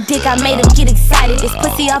 Hop on a dick, I made him get excited. This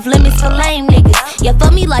pussy off limits for lame niggas. You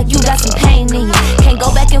fuck me like you got some pain in you. Can't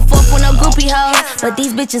go back and forth with no groupie hoes, but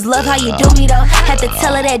these bitches love how you do me though. Had to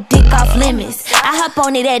tell her that dick off limits. I hop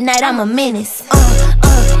on it at night, I'm a menace.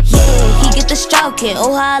 Yeah, he get the stroking.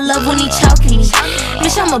 Oh, how I love when he choking me.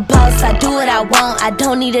 Bitch, I'm a boss, I do what I want. I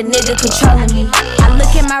don't need a nigga controlling me. I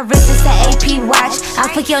look at my wrist, it's an AP watch. I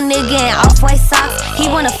put your nigga in off-white socks. He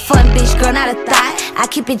want a fun bitch, girl, not a thought. I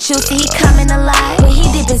keep it juicy, he coming alive. When he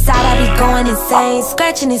dip inside, I be going insane.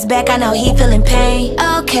 Scratching his back, I know he feeling pain.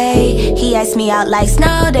 Okay, he asked me out like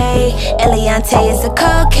snow day. Eliante is a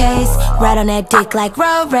cold case. Right on that dick like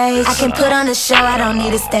road rage. I can put on a show, I don't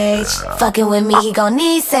need a stage. Fucking with me, he gon'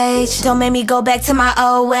 need sage. Don't make me go back to my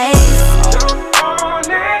old ways.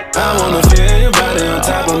 I wanna feel your body on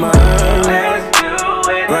top of mine.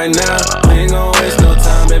 Right now, we ain't gon' waste no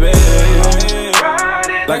time, baby.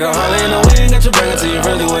 Like a Harley in the wind, got you bring it to your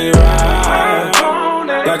friends when you ride.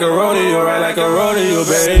 Like a rodeo, right, like a rodeo,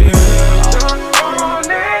 baby.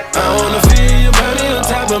 I wanna feel your body on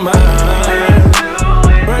top of mine.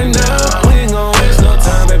 Right now, we ain't gon' waste no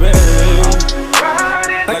time, baby.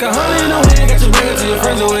 Like a Harley in the wind, got you bring it to your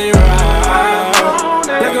friends when you ride.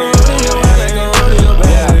 Like a rodeo, right, like a rodeo,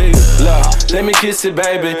 baby. Look, let me kiss it,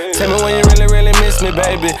 baby. Tell me when you really, really miss me,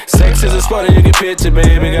 baby. Sex is a sport and you can picture,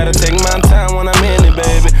 baby. Gotta take my time when I'm in it,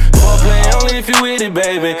 baby. Foreplay only if you with it,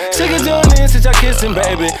 baby. She can join in since y'all kissing,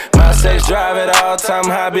 baby. My sex drive at all time,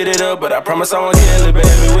 high, beat it up, but I promise I won't kill it,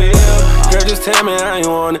 baby. Will, girl, just tell me how you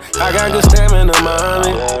want it. I got good stamina,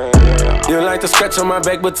 mommy. You like to scratch on my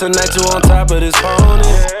back, but tonight you on top of this pony.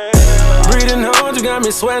 Breathing hard, you got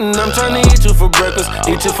me sweating. I'm trying to eat you for breakfast,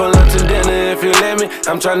 eat you for lunch and dinner if you let me.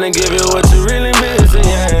 I'm trying to give you what you really missing,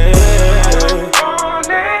 yeah.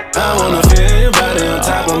 I wanna feel your body on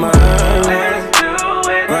top of mine.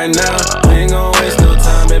 Right now, we ain't gon' waste no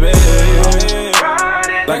time, baby.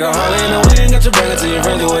 Like a Harley in the wind, got you bring it to your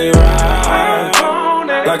friends when you ride.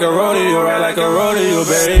 Like a rodeo, right, like a rodeo,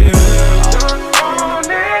 baby.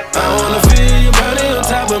 I wanna feel your body on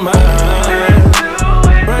top of mine.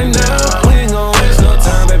 Right now, we ain't gon' waste no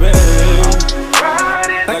time, baby.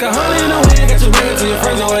 Like a Harley in the wind, got you bring it to your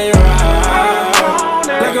friends when you ride.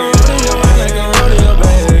 Like a rodeo, right, like a rodeo,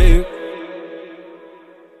 baby.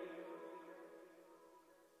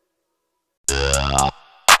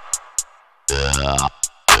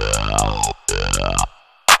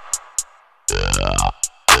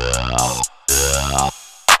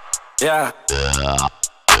 Yeah.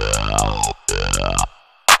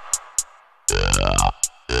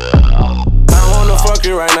 I wanna fuck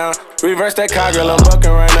you right now. Reverse that car, girl, I'm bucking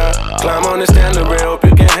right now. Climb on the standard rail, hope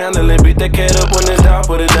you can handle it. Beat that cat up when it's down,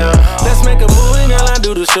 put it down. Let's make a movie, girl, I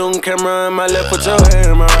do the shooting. Camera in my left, put your hand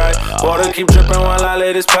in my right. Water keep dripping while I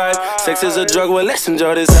lay this pipe. Sex is a drug, well, let's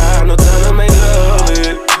enjoy this high. No time to make love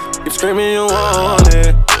it. Keep screaming you want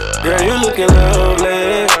it. Girl, you looking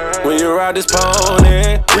lovely. When you ride this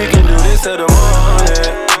pony, we can do this till the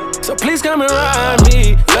morning. So please come and ride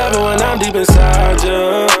me. Love it when I'm deep inside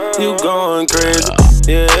you. You going crazy,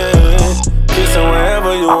 yeah. Kissing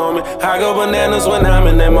wherever you want me. I go bananas when I'm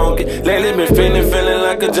in that monkey. Lately been feeling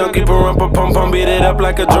like a junkie. Pum, beat it up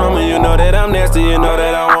like a drummer. You know that I'm nasty, you know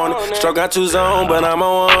that I want it. Struck out you zone, but I'm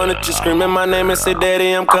on it. You screaming my name and say,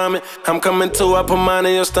 daddy, I'm coming. I'm coming too, I put mine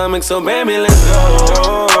in your stomach. So baby, let's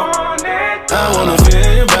go. I wanna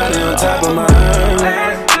feel your body on top of mine.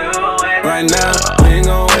 Right now, we ain't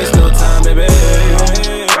gon' waste no time, baby.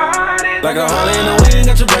 Like a Harley in the wind,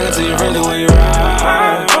 got you bring it to your friends when you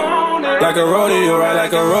ride. Like a rodeo, right,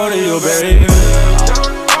 like a rodeo, baby.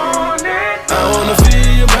 I wanna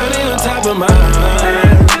feel your body on top of mine.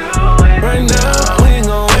 Right now, we ain't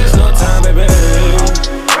gon' waste no time, baby.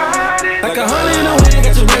 Like a Harley in the wind,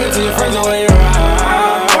 got you bring it to your friends when you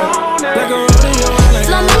ride. Like a rodeo, right,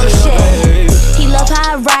 like a rodeo, baby. He love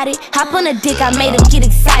how I ride it. Hop on a dick, I made him get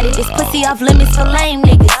excited. This pussy off limits for lame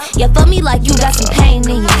niggas. You fuck me like you got some pain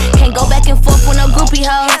in you. Can't go back and forth with no groupie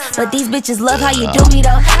hoes, but these bitches love how you do me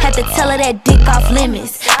though. Had to tell her that dick off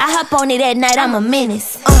limits. I hop on it at night, I'm a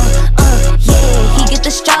menace. Yeah, he get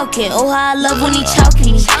the stroking. Oh, how I love when he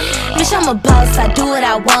choking me. Bitch, I'm a boss, I do what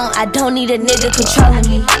I want. I don't need a nigga controlling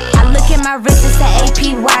me. I look at my wrist, it's an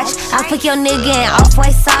AP watch. I fuck your nigga in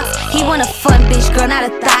off-white socks. He want a fun bitch, girl, not a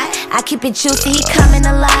thought. I keep it juicy, he coming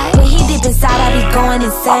alive. When he dip inside, I be going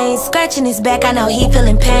insane. Scratching his back, I know he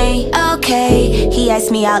feeling pain. Okay, he asked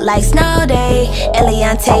me out like snow day.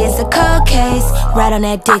 Eliante is a cold case. Right on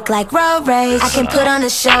that dick like road rage. I can put on a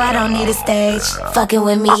show, I don't need a stage. Fucking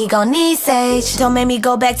with me, he gon' need sage. Don't make me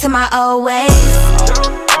go back to my old ways.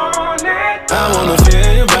 I wanna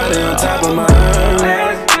feel your body on top of mine.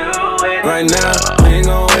 Right now, we ain't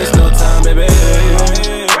gon' waste no time, baby.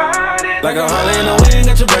 Like a Harley in the wind,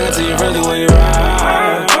 got you bring it to your friends when you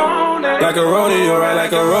ride. Like a rodeo, right,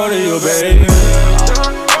 like a rodeo, baby.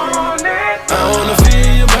 I wanna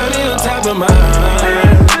feel your body on top of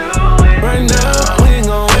mine. Right now, we ain't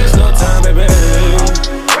gon' waste no time, baby.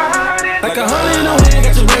 Like a Harley in the wind,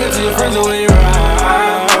 got you bring it to your friends when you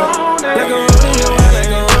ride. Like a rodeo, right,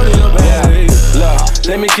 like a rodeo, baby. Look,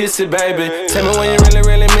 let me kiss it, baby. Tell me when you really,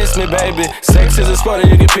 really miss me, baby. Sex is a sport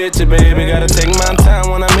and you can picture, baby. Gotta take my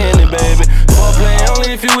time when I'm in it, baby. Foreplay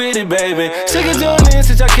only if you with it, baby. Sick of doing this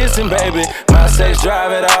since y'all kissing, baby. My sex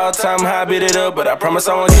drive at all time, high, beat it up, but I promise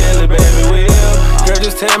I won't kill it, baby. Will, girl,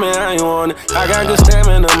 just tell me how you want it. I got good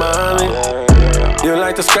stamina, mommy. You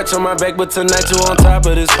like to scratch on my back, but tonight you on top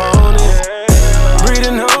of this pony.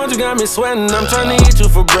 Breathing hard, you got me sweating. I'm trying to eat you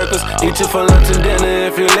for breakfast, eat you for lunch and dinner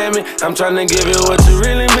if you let me. I'm trying to give you what you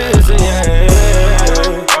really missing, yeah.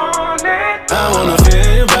 I wanna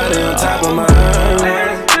feel your body on top of mine.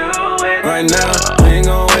 Right now, we ain't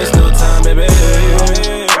gon' waste no time, baby.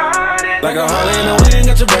 Like a Harley in the wind,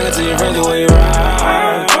 got your back until your friends the way you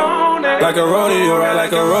ride. Like a rodeo, ride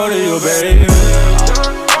like a rodeo, baby.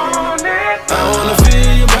 I wanna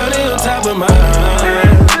feel your body on top of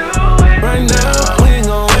mine. Right now, we ain't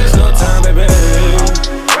gon' waste no time, baby.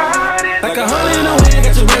 Like a Harley in the wind,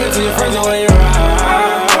 got your back until your friends the way you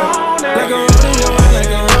ride. Like a rodeo, ride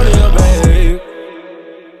like a rodeo, baby.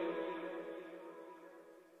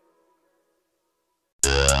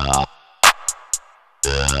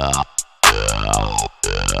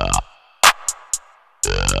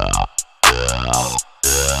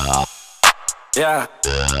 Yeah.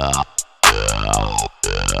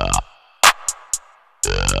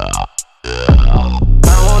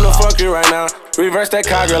 I wanna fuck you right now. Reverse that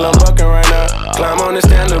car, girl, I'm bucking right now. Climb on the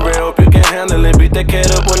standard rail, hope you can handle it. Beat that cat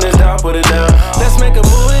up when it's down, put it down. Let's make a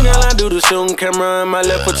movie, girl, I do the shooting. Camera in my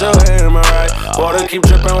left, put your hand in my right. Water keep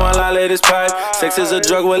dripping while I lay this pipe. Sex is a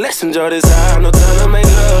drug, well, let's enjoy this high. No time to make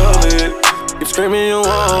love it. Keep screaming you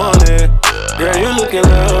want it. Girl, you looking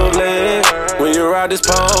lovely. When you ride this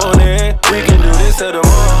pony, we can do this till the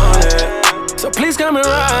morning. So please come and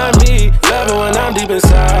ride me. Love it when I'm deep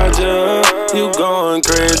inside you. You going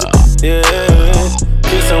crazy, yeah.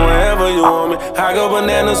 Kissing wherever you want me. I go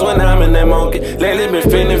bananas when I'm in that monkey. Lately been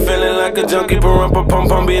feeling like a junkie.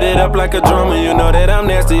 Pum, beat it up like a drummer. You know that I'm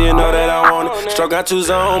nasty, you know that I want it. Stroke got you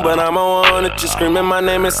zone, but I'm on it. You screaming my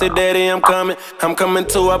name and say, Daddy, I'm coming. I'm coming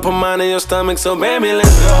too, I put mine in your stomach. So baby,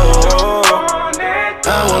 let's go.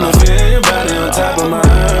 I wanna feel your body on top of mine.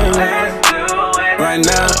 Right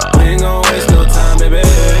now, we ain't gon' waste no time, baby.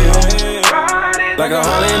 Like a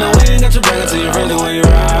Harley in the wind, got your back until your friends the way you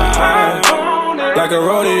ride. Like a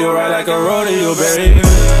rodeo, ride like a rodeo, baby.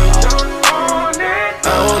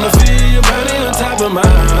 I wanna feel your body on top of mine.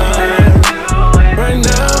 Right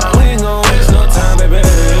now, we ain't gon' waste no time, baby.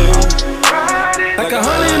 Like a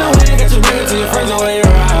Harley in the wind, got your back until your friends the way you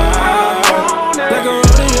ride. Like a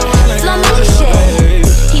rodeo, ride like a rodeo, baby.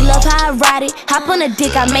 He love how I ride it. Hop on a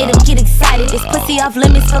dick, I made him get excited. This pussy off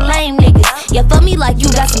limits for lame niggas. Yeah, fuck me like you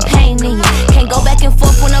got some pain in you. Can't go back and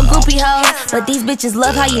forth with no groupie hoes, but these bitches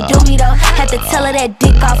love how you do me though. Had to tell her that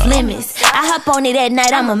dick off limits. I hop on it at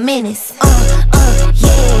night, I'm a menace.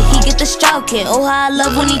 Yeah, he get the stroking. Oh, how I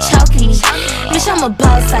love when he choking me. Bitch, I'm a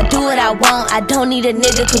boss, I do what I want. I don't need a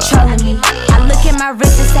nigga controlling me. I look at my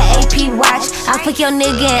wrist, it's an AP watch. I put your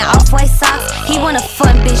nigga in off-white socks. He want a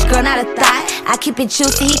fun bitch, girl, not a thought. I keep it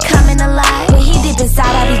juicy, he coming alive. When he dip inside,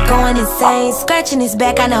 I be going insane. Scratching his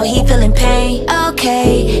back, I know he feeling pain.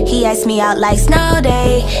 Okay, he asked me out like snow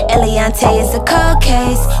day. Eliante is a cold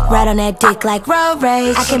case. Right on that dick like road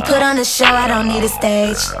rage. I can put on a show, I don't need a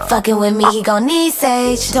stage. Fucking with me, he gon' need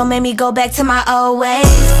sage. Don't make me go back to my old ways.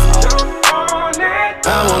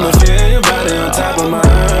 I wanna feel your body on top of mine.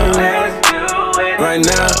 Right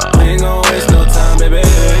now, we ain't gon' waste no time, baby.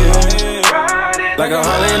 Like a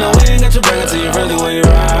Harley in the wind, got your back until your friends the way you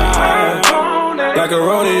ride. Like a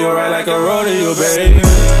rodeo, ride like a rodeo, baby.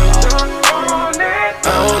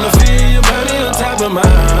 I wanna feel your body on top of mine.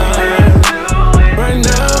 Right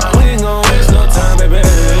now, we ain't gon' waste no time, baby.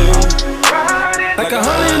 Like a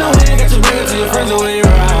Harley in the wind, got your back until your friends the way you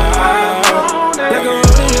ride. Like a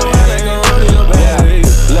rodeo, ride like a rodeo, baby.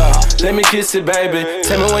 Look, let me kiss it, baby.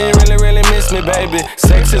 Tell me when you really, really miss me, baby.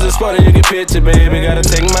 Sex is a sport and you can picture, baby. Gotta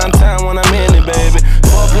take my time when I'm in it, baby.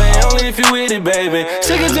 Foreplay only if you with it, baby.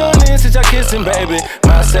 Sick of doing this since y'all kissing, baby.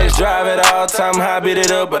 My sex drive at all time, high, beat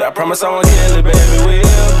it up, but I promise I won't kill it, baby. Will,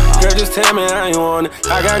 girl, just tell me how you want it.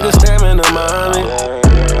 I got good stamina, mommy.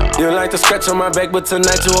 You like to scratch on my back, but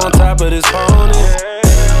tonight you on top of this pony.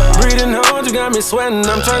 Breathing hard, you got me sweating.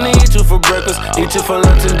 I'm trying to eat you for breakfast, eat you for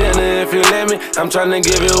lunch and dinner if you let me. I'm trying to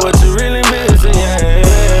give you what you really missing, yeah.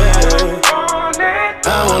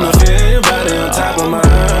 I wanna feel your body on top of mine.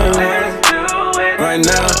 Right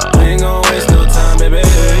now, we ain't gon' waste no time, baby.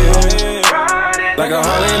 Like a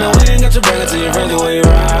Harley in the wind, got your back until your friends the way you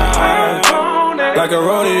ride. Like a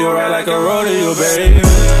rodeo, ride like a rodeo, baby.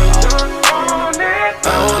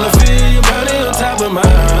 I wanna feel your body on top of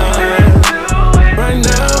mine. Right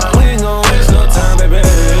now, we ain't gon' waste no time, baby.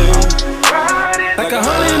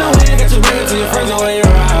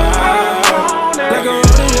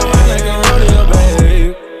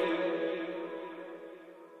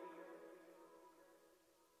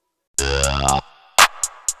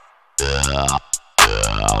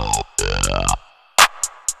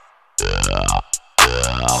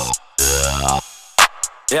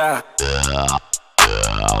 Yeah. I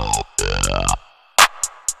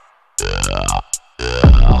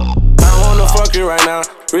wanna fuck you right now.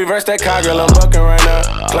 Reverse that car, girl, I'm bucking right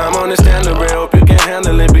now. Climb on the standard rail, hope you can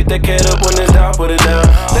handle it. Beat that cat up when it's down, put it down.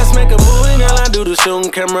 Let's make a movie, girl, I do the shooting.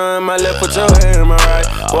 Camera in my left, put your hand in my right.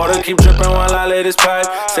 Water keep dripping while I lay this pipe.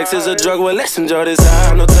 Sex is a drug, well, let's enjoy this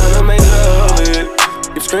high. No time to make love it.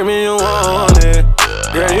 Keep screaming you want it.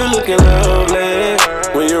 Girl, you looking lovely.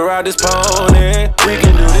 When you ride this pony, we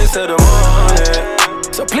can do this till the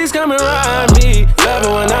morning. So please come and ride me. Love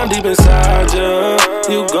it when I'm deep inside you.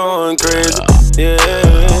 You going crazy, yeah.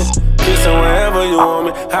 Kissing wherever you want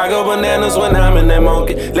me. I go bananas when I'm in that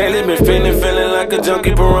monkey. Lately been feeling like a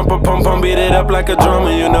junkie. Pum, beat it up like a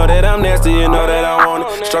drummer. You know that I'm nasty, you know that I want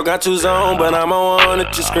it. Struck out you zone, but I'm on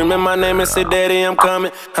it. You screaming my name and say, Daddy, I'm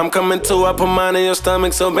coming. I'm coming too, I put mine in your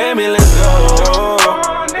stomach. So baby, let's go.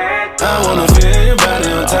 I wanna feel your body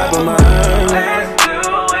on top of mine.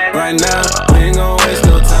 Right now, we ain't gon' waste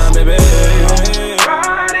no time, baby.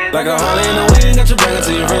 Like a Harley in the wind, got you banging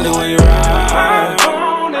till you friends the way you ride.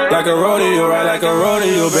 Like a rodeo, ride like a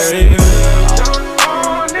rodeo, baby.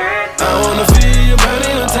 I wanna feel your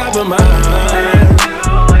body on top of mine.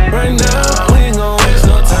 Right now, we ain't gon' waste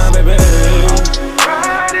no time, baby.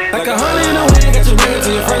 Like a Harley in the wind, got you banging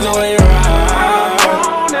till you friends the way you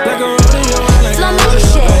ride. Like a rodeo, ride like a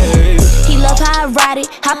rodeo, baby. He love how I ride it.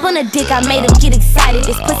 Hop on a dick, I made him get excited.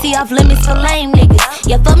 This pussy off limits for lame niggas.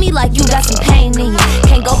 You fuck me like you got some pain in you.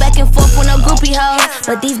 Can't go back and forth with no groupie hoes,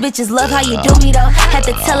 but these bitches love how you do me though. Had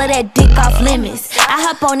to tell her that dick off limits. I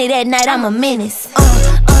hop on it at night, I'm a menace.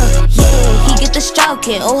 Yeah, he get the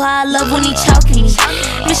stroking. Oh, how I love when he choking me.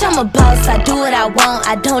 Bitch, I'm a boss, I do what I want.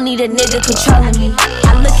 I don't need a nigga controlling me.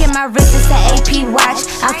 I look at my wrist, it's an AP watch.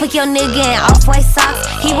 I put your nigga in off-white socks.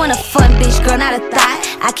 He want a fun bitch, girl, not a thought.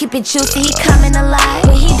 I keep it juicy, he coming alive.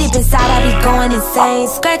 When he dip inside, I be going insane.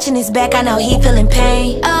 Scratching his back, I know he feeling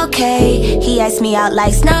pain. Okay, he iced me out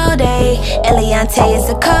like snow day. Eliante is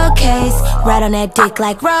a cold case. Ride on that dick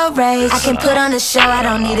like road rage. I can put on a show, I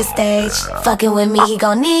don't need a stage. Fucking with me, he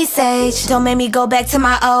gon' need sage. Don't make me go back to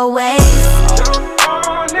my old ways.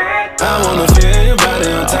 I wanna feel your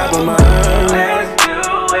body on top of mine.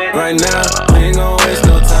 Right now, we ain't gon' waste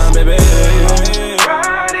no time, baby.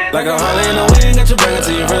 Like a Harley in the wind, got you banging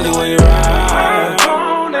till you friends the way you ride.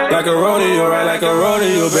 Like a rodeo, ride like a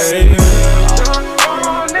rodeo, baby.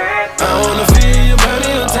 I wanna feel your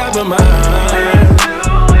body on top of mine.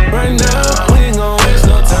 Right now, we ain't gon' waste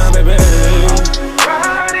no time, baby.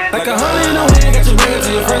 Like a Harley in the wind, got you banging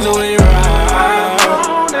till you friends the way you ride.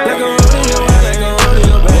 Like a rodeo, ride like a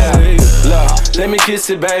rodeo, baby. Look, let me kiss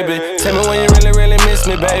it, baby. Tell me when you really miss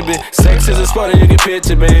me, baby. Sex is a sport and you can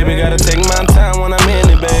picture, baby. Gotta take my time when I'm in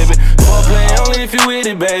it, baby. Foreplay only if you with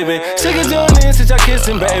it, baby. Sick of doing this since y'all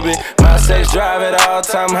kissing, baby. My sex drive at all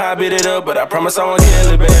time, high beat it up, but I promise I won't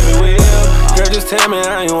kill it, baby. Will, girl, just tell me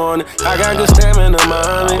how you want it. I got good stamina,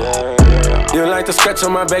 mommy. You like to scratch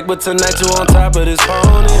on my back, but tonight you on top of this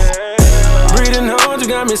pony. Breathing hard, you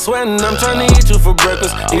got me sweating. I'm trying to eat you for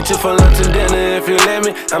breakfast, eat you for lunch and dinner if you let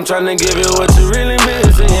me. I'm trying to give you what you really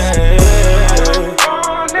missing, yeah.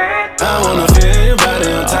 I wanna feel your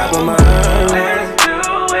body on top of mine.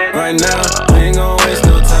 Right now, we ain't gon' waste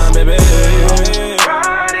no time, baby.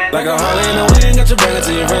 Like a Harley in the wind, got you banging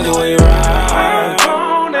till you friends the way you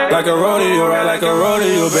ride. Like a rodeo, ride like a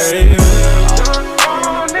rodeo, baby.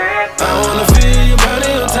 I wanna feel your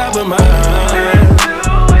body on top of mine.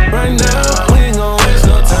 Right now, we ain't gon' waste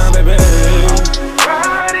no time, baby.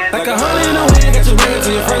 Like a Harley in the wind, got you banging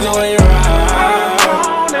till you friends the way you ride.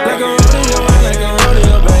 Like a rodeo, ride like a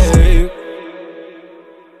rodeo, baby.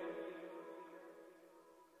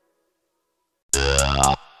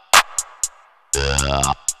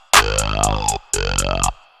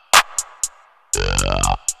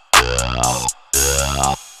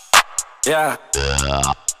 Yeah.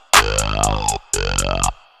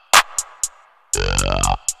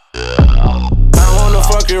 I wanna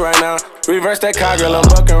fuck you right now. Reverse that car, girl, I'm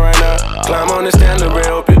bucking right now. Climb on the standard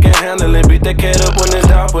rail, hope you can handle it. Beat that cat up when it's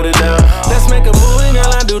down, put it down. Let's make a movie,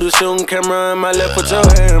 girl, I do the shooting. Camera in my left, put your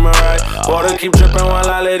hand in my right. Water keep dripping while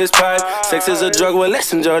I lay this pipe. Sex is a drug, well,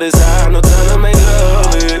 let's enjoy this high. No time to make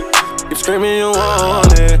love it. Keep screaming you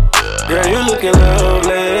want it. Girl, you looking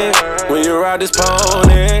lovely. When you ride this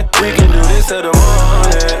pony, we can do this till the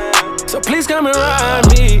morning. So please come and ride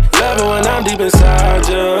me. Love it when I'm deep inside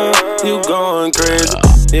you. You going crazy,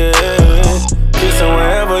 yeah. Kiss Kissing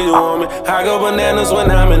wherever you want me. I go bananas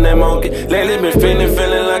when I'm in that monkey. Lately been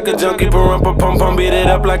feeling like a junkie. Pum, beat it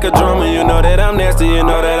up like a drummer. You know that I'm nasty, you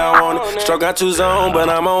know that I want it. Stroke got you zone, but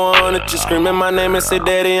I'm on it. You screaming my name and say,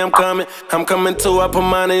 Daddy, I'm coming. I'm coming too, I put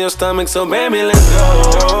mine in your stomach. So baby, let's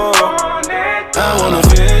go. I wanna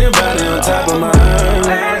feel your body on top of mine.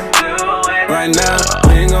 Right now,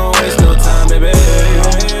 we ain't gon' waste no time, baby.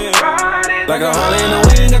 Like a Harley in the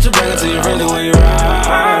wind, got you bringing to your friends the way you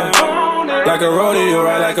ride. Like a rodeo,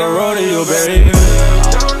 ride like a rodeo, baby.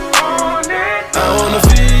 I wanna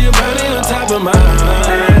feel your body on top of mine.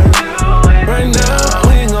 Right now,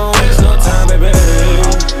 we ain't gon' waste no time, baby.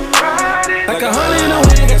 Like a Harley in the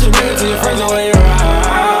wind, got you bringing to your friends the way you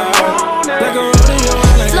ride. Like a rodeo,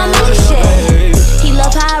 like Flo Milli shit. He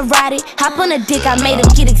love how I ride it. Hop on a dick, I made him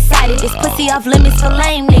get excited. This pussy off limits for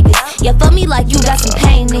lame niggas. Yeah, fuck me like you got some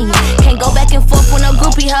pain in you. Can't go back and forth with no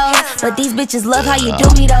groupie hoes, but these bitches love how you do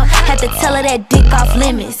me though. Had to tell her that dick off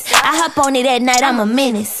limits. I hop on it at night, I'm a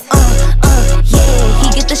menace. Yeah, he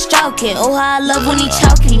get the stroking. Oh, how I love when he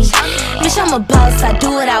choking me. Bitch, I'm a boss, I do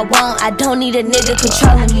what I want. I don't need a nigga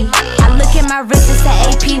controlling me. I look at my wrist, it's an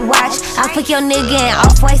AP watch. I put your nigga in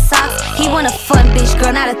off-white socks. He want a fun bitch,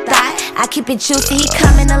 girl, not a thought. I keep it juicy, he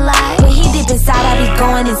coming alive. When he dip inside, I be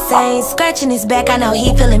going insane. Scratching his back, I know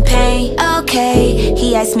he feeling pain. Okay,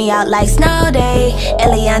 he asked me out like snow day.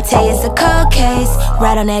 Eliante is a cold case.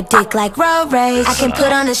 Right on that dick like road rage. I can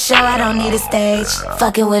put on a show, I don't need a stage.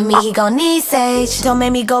 Fucking with me, he gon' need sage. Don't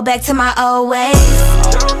make me go back to my old ways.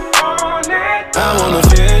 I wanna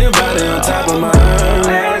feel your body on top of mine.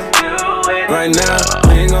 Right now,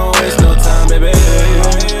 we ain't gon' waste no time, baby.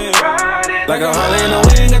 Like a Harley in the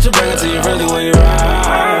wind, got you bringing to your friends the way you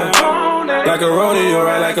ride. Like a rodeo,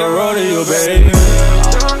 ride like a rodeo, baby.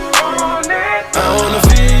 I wanna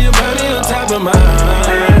feel your body on top of mine.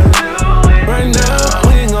 Right now,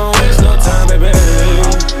 we ain't gon' waste no time, baby.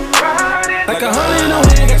 Like a Harley in the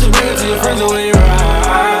wind, got you bringing to your friends the way you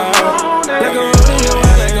ride. Like a rodeo,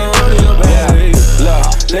 ride like a rodeo, baby. Look,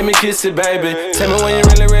 let me kiss it, baby. Tell me when you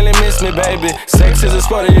really miss me, baby. Sex is a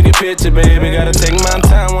sport and you can picture, baby. Gotta take my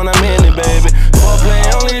time when I'm in it, baby.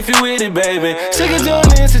 Foreplay only if you with it, baby. She can join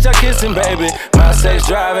in since y'all kissing, baby. My sex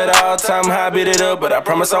drive at all time, high, beat it up, but I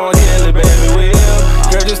promise I won't kill it, baby. Will,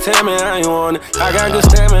 girl, just tell me how you want it. I got good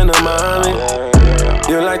stamina, mommy.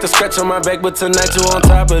 You like to scratch on my back, but tonight you on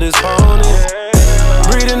top of this pony.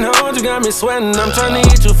 Breathing hard, you got me sweating. I'm trying to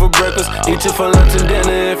eat you for breakfast, eat you for lunch and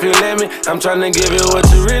dinner if you let me. I'm trying to give you what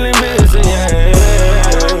you really missing, yeah.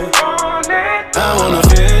 I wanna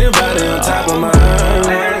feel your body on top of mine.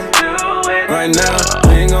 Right now,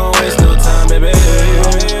 we ain't gon' waste no time, baby.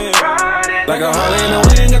 Like a Harley in the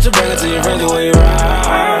wind, got you bringing to your friends the way you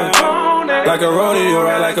ride. Like a rodeo,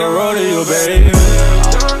 ride like a rodeo, baby.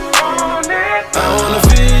 I wanna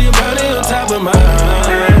feel your body on top of mine.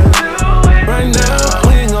 Right now,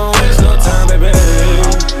 we ain't gon' waste no time, baby.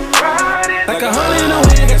 Like a Harley in the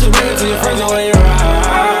wind, got you bringing to your friends the way you ride.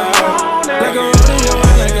 Like a rodeo,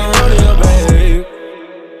 like a rodeo, baby.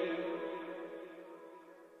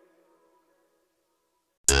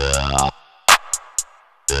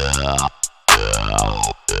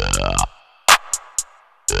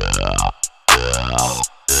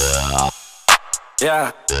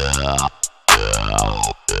 Yeah.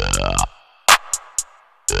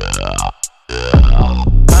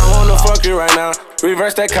 I wanna fuck you right now.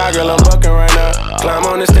 Reverse that car, girl, I'm bucking right now. Climb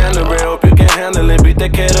on the standard rail, hope you can handle it. Beat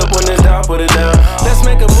that cat up when it's down, put it down. Let's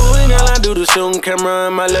make a movie, girl, I do the shooting. Camera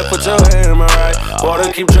in my left, put your hand in my right.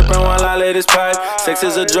 Water keep dripping while I lay this pipe. Sex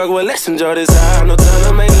is a drug, well, let's enjoy this high. No time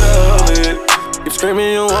to make love it. Keep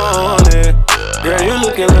screaming you want it. Girl, you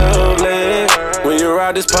looking lovely. When you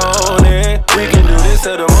ride this pony, we can do this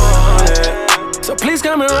till the morning. So please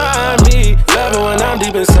come and ride me. Love it when I'm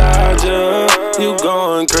deep inside you. You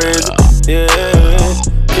going crazy, yeah.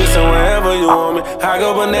 Kissing wherever you want me. I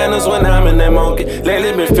go bananas when I'm in that monkey.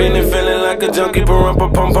 Lately been feeling like a junkie.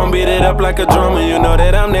 Pum, beat it up like a drummer. You know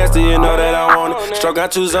that I'm nasty, you know that I want it. Stroke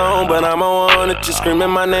got you zone, but I'm on it. You screaming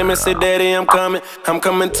my name and say, Daddy, I'm coming. I'm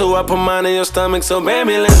coming too, I put mine in your stomach. So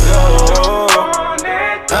baby, let's go.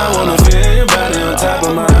 I wanna feel your body on top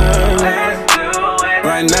of mine.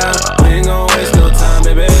 Right now, we ain't gon' waste no time,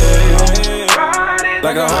 baby.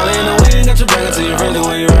 Like a Harley in the wind, got you bringing to your friends the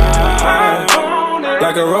way you ride.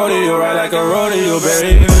 Like a rodeo, ride like a rodeo,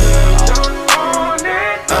 baby.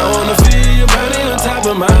 I wanna feel your body on top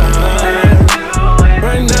of mine.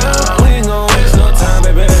 Right now, we ain't gon' waste no time,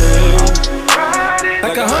 baby.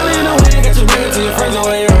 Like a Harley in the wind, got you bringing to your friends the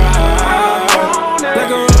way you ride. Like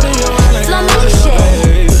a rodeo, like a rodeo,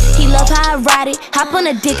 baby. He love how I ride it. Hop on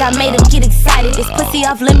a dick, I made him get excited. This pussy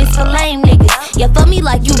off limits for lame niggas. Yeah, fuck me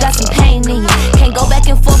like you got some pain in you. Can't Can't go back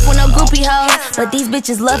and forth with no groupie hoes, but these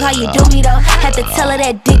bitches love how you do me though. Had to tell her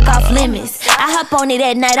that dick off limits. I hop on it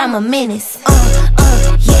at night, I'm a menace.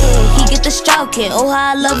 Yeah, he get the stroking. Oh,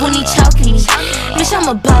 how I love when he choking me. Bitch, I'm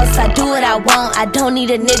a boss, I do what I want. I don't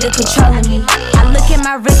need a nigga controlling me. I look at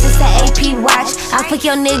my wrist, it's an AP watch. I put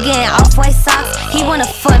your nigga in off-white socks. He want a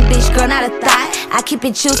fun bitch, girl, not a thought. I keep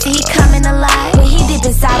it juicy, he coming alive. When he dip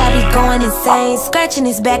inside, I be going insane. Scratching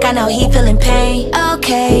his back, I know he feeling pain.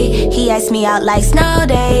 Okay, he iced me out like snow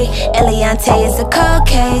day. Eliante is a cold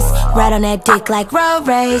case. Right on that dick like road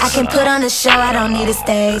rage. I can put on a show, I don't need a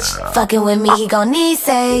stage. Fucking with me, he gon' need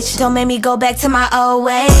sage. Don't make me go back to my old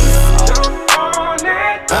ways.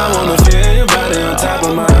 I wanna feel your body on top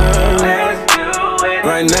of mine.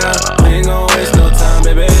 Right now, we ain't gon' waste no time,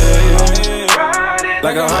 baby.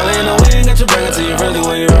 Like a Harley in the wind, got you bringing to your friends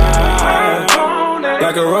when you ride.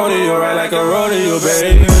 Like a rodeo, right? Like a rodeo,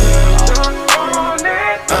 baby.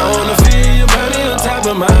 I wanna feel your body on top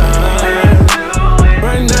of mine.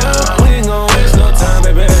 Right now, we ain't gon' waste no time,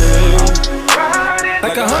 baby.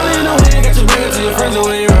 Like a Harley in the wind, got you bringing to your friends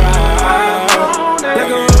when you ride. Like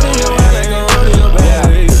a rodeo, right? Like a rodeo,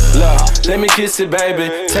 baby. Look, let me kiss it, baby.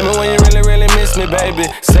 Tell me when you really, really miss me, baby.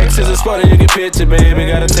 Sex is a sport and you can picture, baby.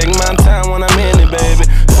 Gotta take my time when I'm in it, baby.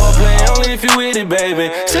 Foreplay only if you with it, baby.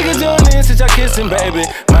 Sick of doing this since y'all kissing, baby.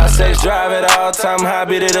 My sex drive at all time, high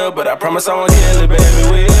beat it up, but I promise I won't kill it, baby.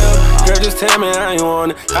 Will, girl, just tell me how you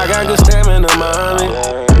want it. I got good stamina, mommy.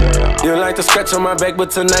 You like to scratch on my back, but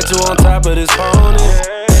tonight you on top of this pony.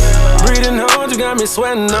 Breathing hard, you got me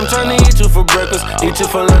sweating. I'm trying to eat you for breakfast, eat you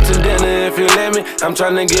for lunch and dinner if you let me. I'm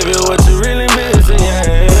trying to give you what you really missing,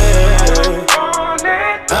 yeah.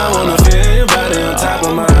 I wanna feel your body on top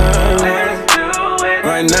of mine.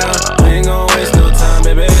 Right now, we ain't gon' waste no time,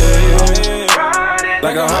 baby.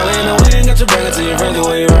 Like a Harley in the wind, got you bringing to your friends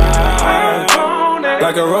when you ride.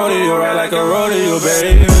 Like a rodeo, right? Like a rodeo,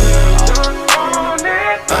 baby.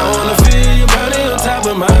 I wanna feel your body on top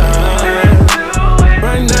of mine.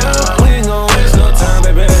 Right now, we ain't gon' waste no time,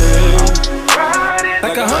 baby.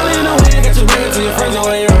 Like a Harley in the wind, got you bringing to your friends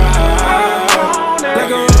when you ride. Like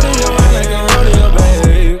a rodeo, right? Like a rodeo,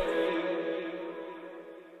 baby.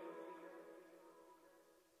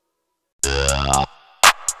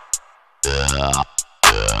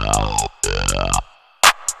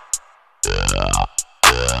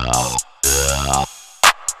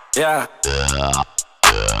 Yeah.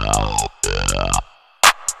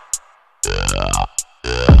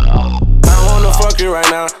 I wanna fuck you right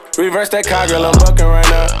now. Reverse that car, girl, I'm bucking right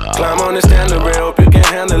now. Climb on the standard rail, hope you can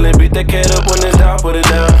handle it. Beat that cat up when it's down, put it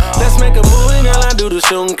down. Let's make a movie, girl, I do the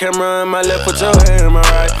shooting. Camera in my left, put your hand in my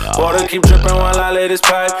right. Water keep dripping while I lay this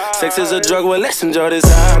pipe. Sex is a drug, well, let's enjoy this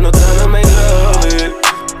high. No time to make love it.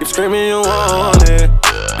 Keep screaming you want it.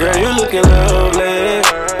 Girl, you looking lovely.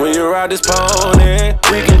 When you ride this pony,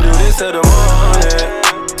 we can do this till the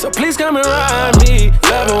morning. So please come and ride me.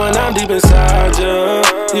 Love it when I'm deep inside you.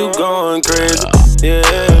 You going crazy, yeah.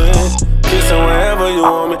 Kissing wherever you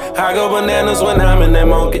want me. I go bananas when I'm in that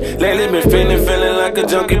monkey. Lately been feeling like a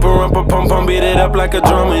junkie. Pum, beat it up like a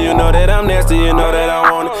drummer. You know that I'm nasty, you know that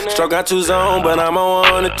I want it. Stroke got you zone, but I'm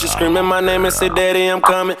on it. You screaming my name and say, Daddy, I'm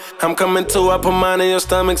coming. I'm coming too, I put mine in your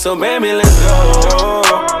stomach. So baby, let's go.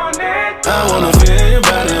 I wanna feel your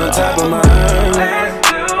body on top of mine.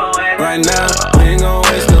 Right now, we ain't gon'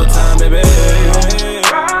 waste no time, baby.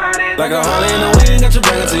 Like a Harley in the wind, got you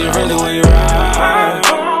bringing to your friends when you ride.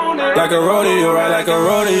 Like a rodeo, right? Like a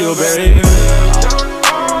rodeo, baby.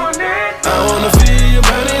 I wanna feel your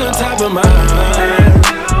body on top of mine.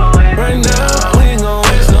 Right now, we ain't gon'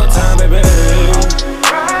 waste no time, baby.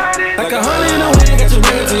 Like a Harley in the wind, got you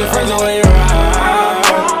bringing to your friends when you ride.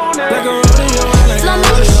 Like a rodeo, like Flo a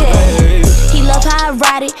Milli rodeo, baby. He love how I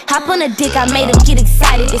ride it. Hop on a dick, I made him get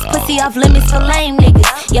excited. This pussy off limits for lame niggas.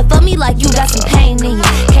 You fuck me like you got some pain in you.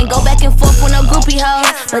 Can't go back and forth with no groupie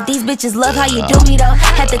hoes, but these bitches love how you do me though.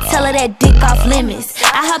 Had to tell her that dick off limits.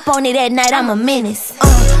 I hop on it at night, I'm a menace.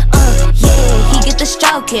 Yeah, he get the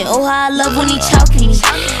stroking. Oh, how I love when he choking me.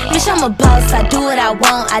 Bitch, I'm a boss, I do what I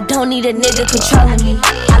want. I don't need a nigga controlling me.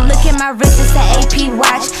 I look at my wrist, it's an AP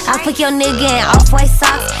watch. I put your nigga in off-white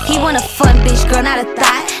socks. He want a fun bitch, girl, not a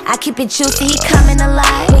thought. I keep it juicy, he coming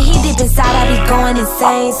alive. When he dip inside, I be going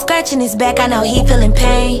insane. Scratching his back, I know he feeling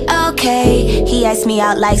pain. Okay, he iced me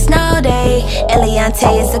out like snow day.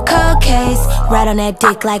 Eliante is a cold case. Right on that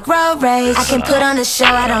dick like road rage. I can put on a show,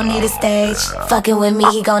 I don't need a stage. Fucking with me,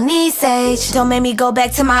 he gon' need sage. Don't make me go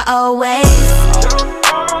back to my old ways.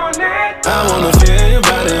 I wanna feel your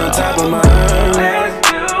body on top of mine.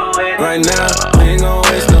 Right now, we ain't gon'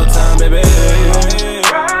 waste no time, baby.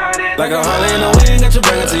 Like a Harley in the wind, got you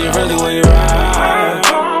bringing to your friends when you ride.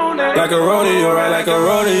 Like a rodeo, right like a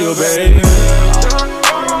rodeo, baby.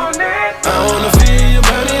 I wanna feel your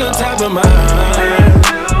body on top of mine.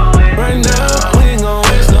 Right now, we ain't gon'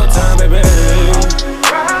 waste no time, baby.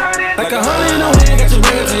 Like a honey in the wind, got you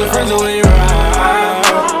bringing to your friends the way you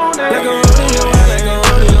ride. Like a rodeo, right like a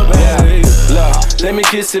rodeo, baby. Look, let me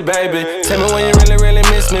kiss it, baby. Tell me when you really, really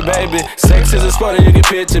miss me, baby. Sex is a sport and you can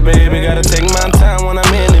picture, baby. Gotta take my time when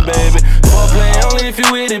I'm in it, baby. Foreplay only if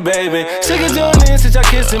you with it, baby. She can join in since y'all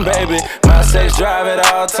kissing, baby. My sex drive at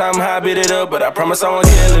all time, high, beat it up, but I promise I won't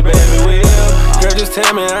kill it, baby. Girl, just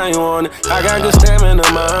tell me how you want it. I got good stamina,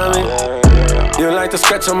 mommy. You like to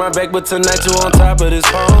scratch on my back, but tonight you on top of this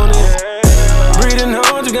pony. Breathing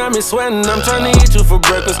hard, you got me sweating. I'm trying to eat you for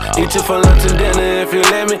breakfast, eat you for lunch and dinner if you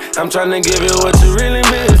let me. I'm trying to give you what you really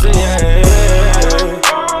missing, yeah.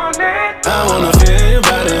 I wanna feel your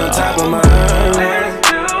body on top of mine.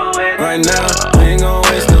 Right now, we ain't gon'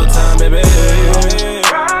 waste no time, baby.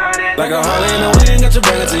 Like a Harley in the wind, got you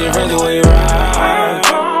bringing to your friends the way you ride.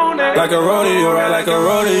 Like a rodeo, right like a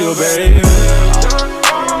rodeo, baby.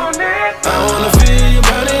 I wanna feel your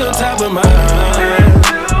body on top of mine.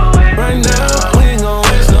 Right now, we ain't gon'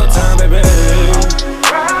 waste no time, baby.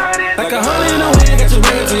 Like a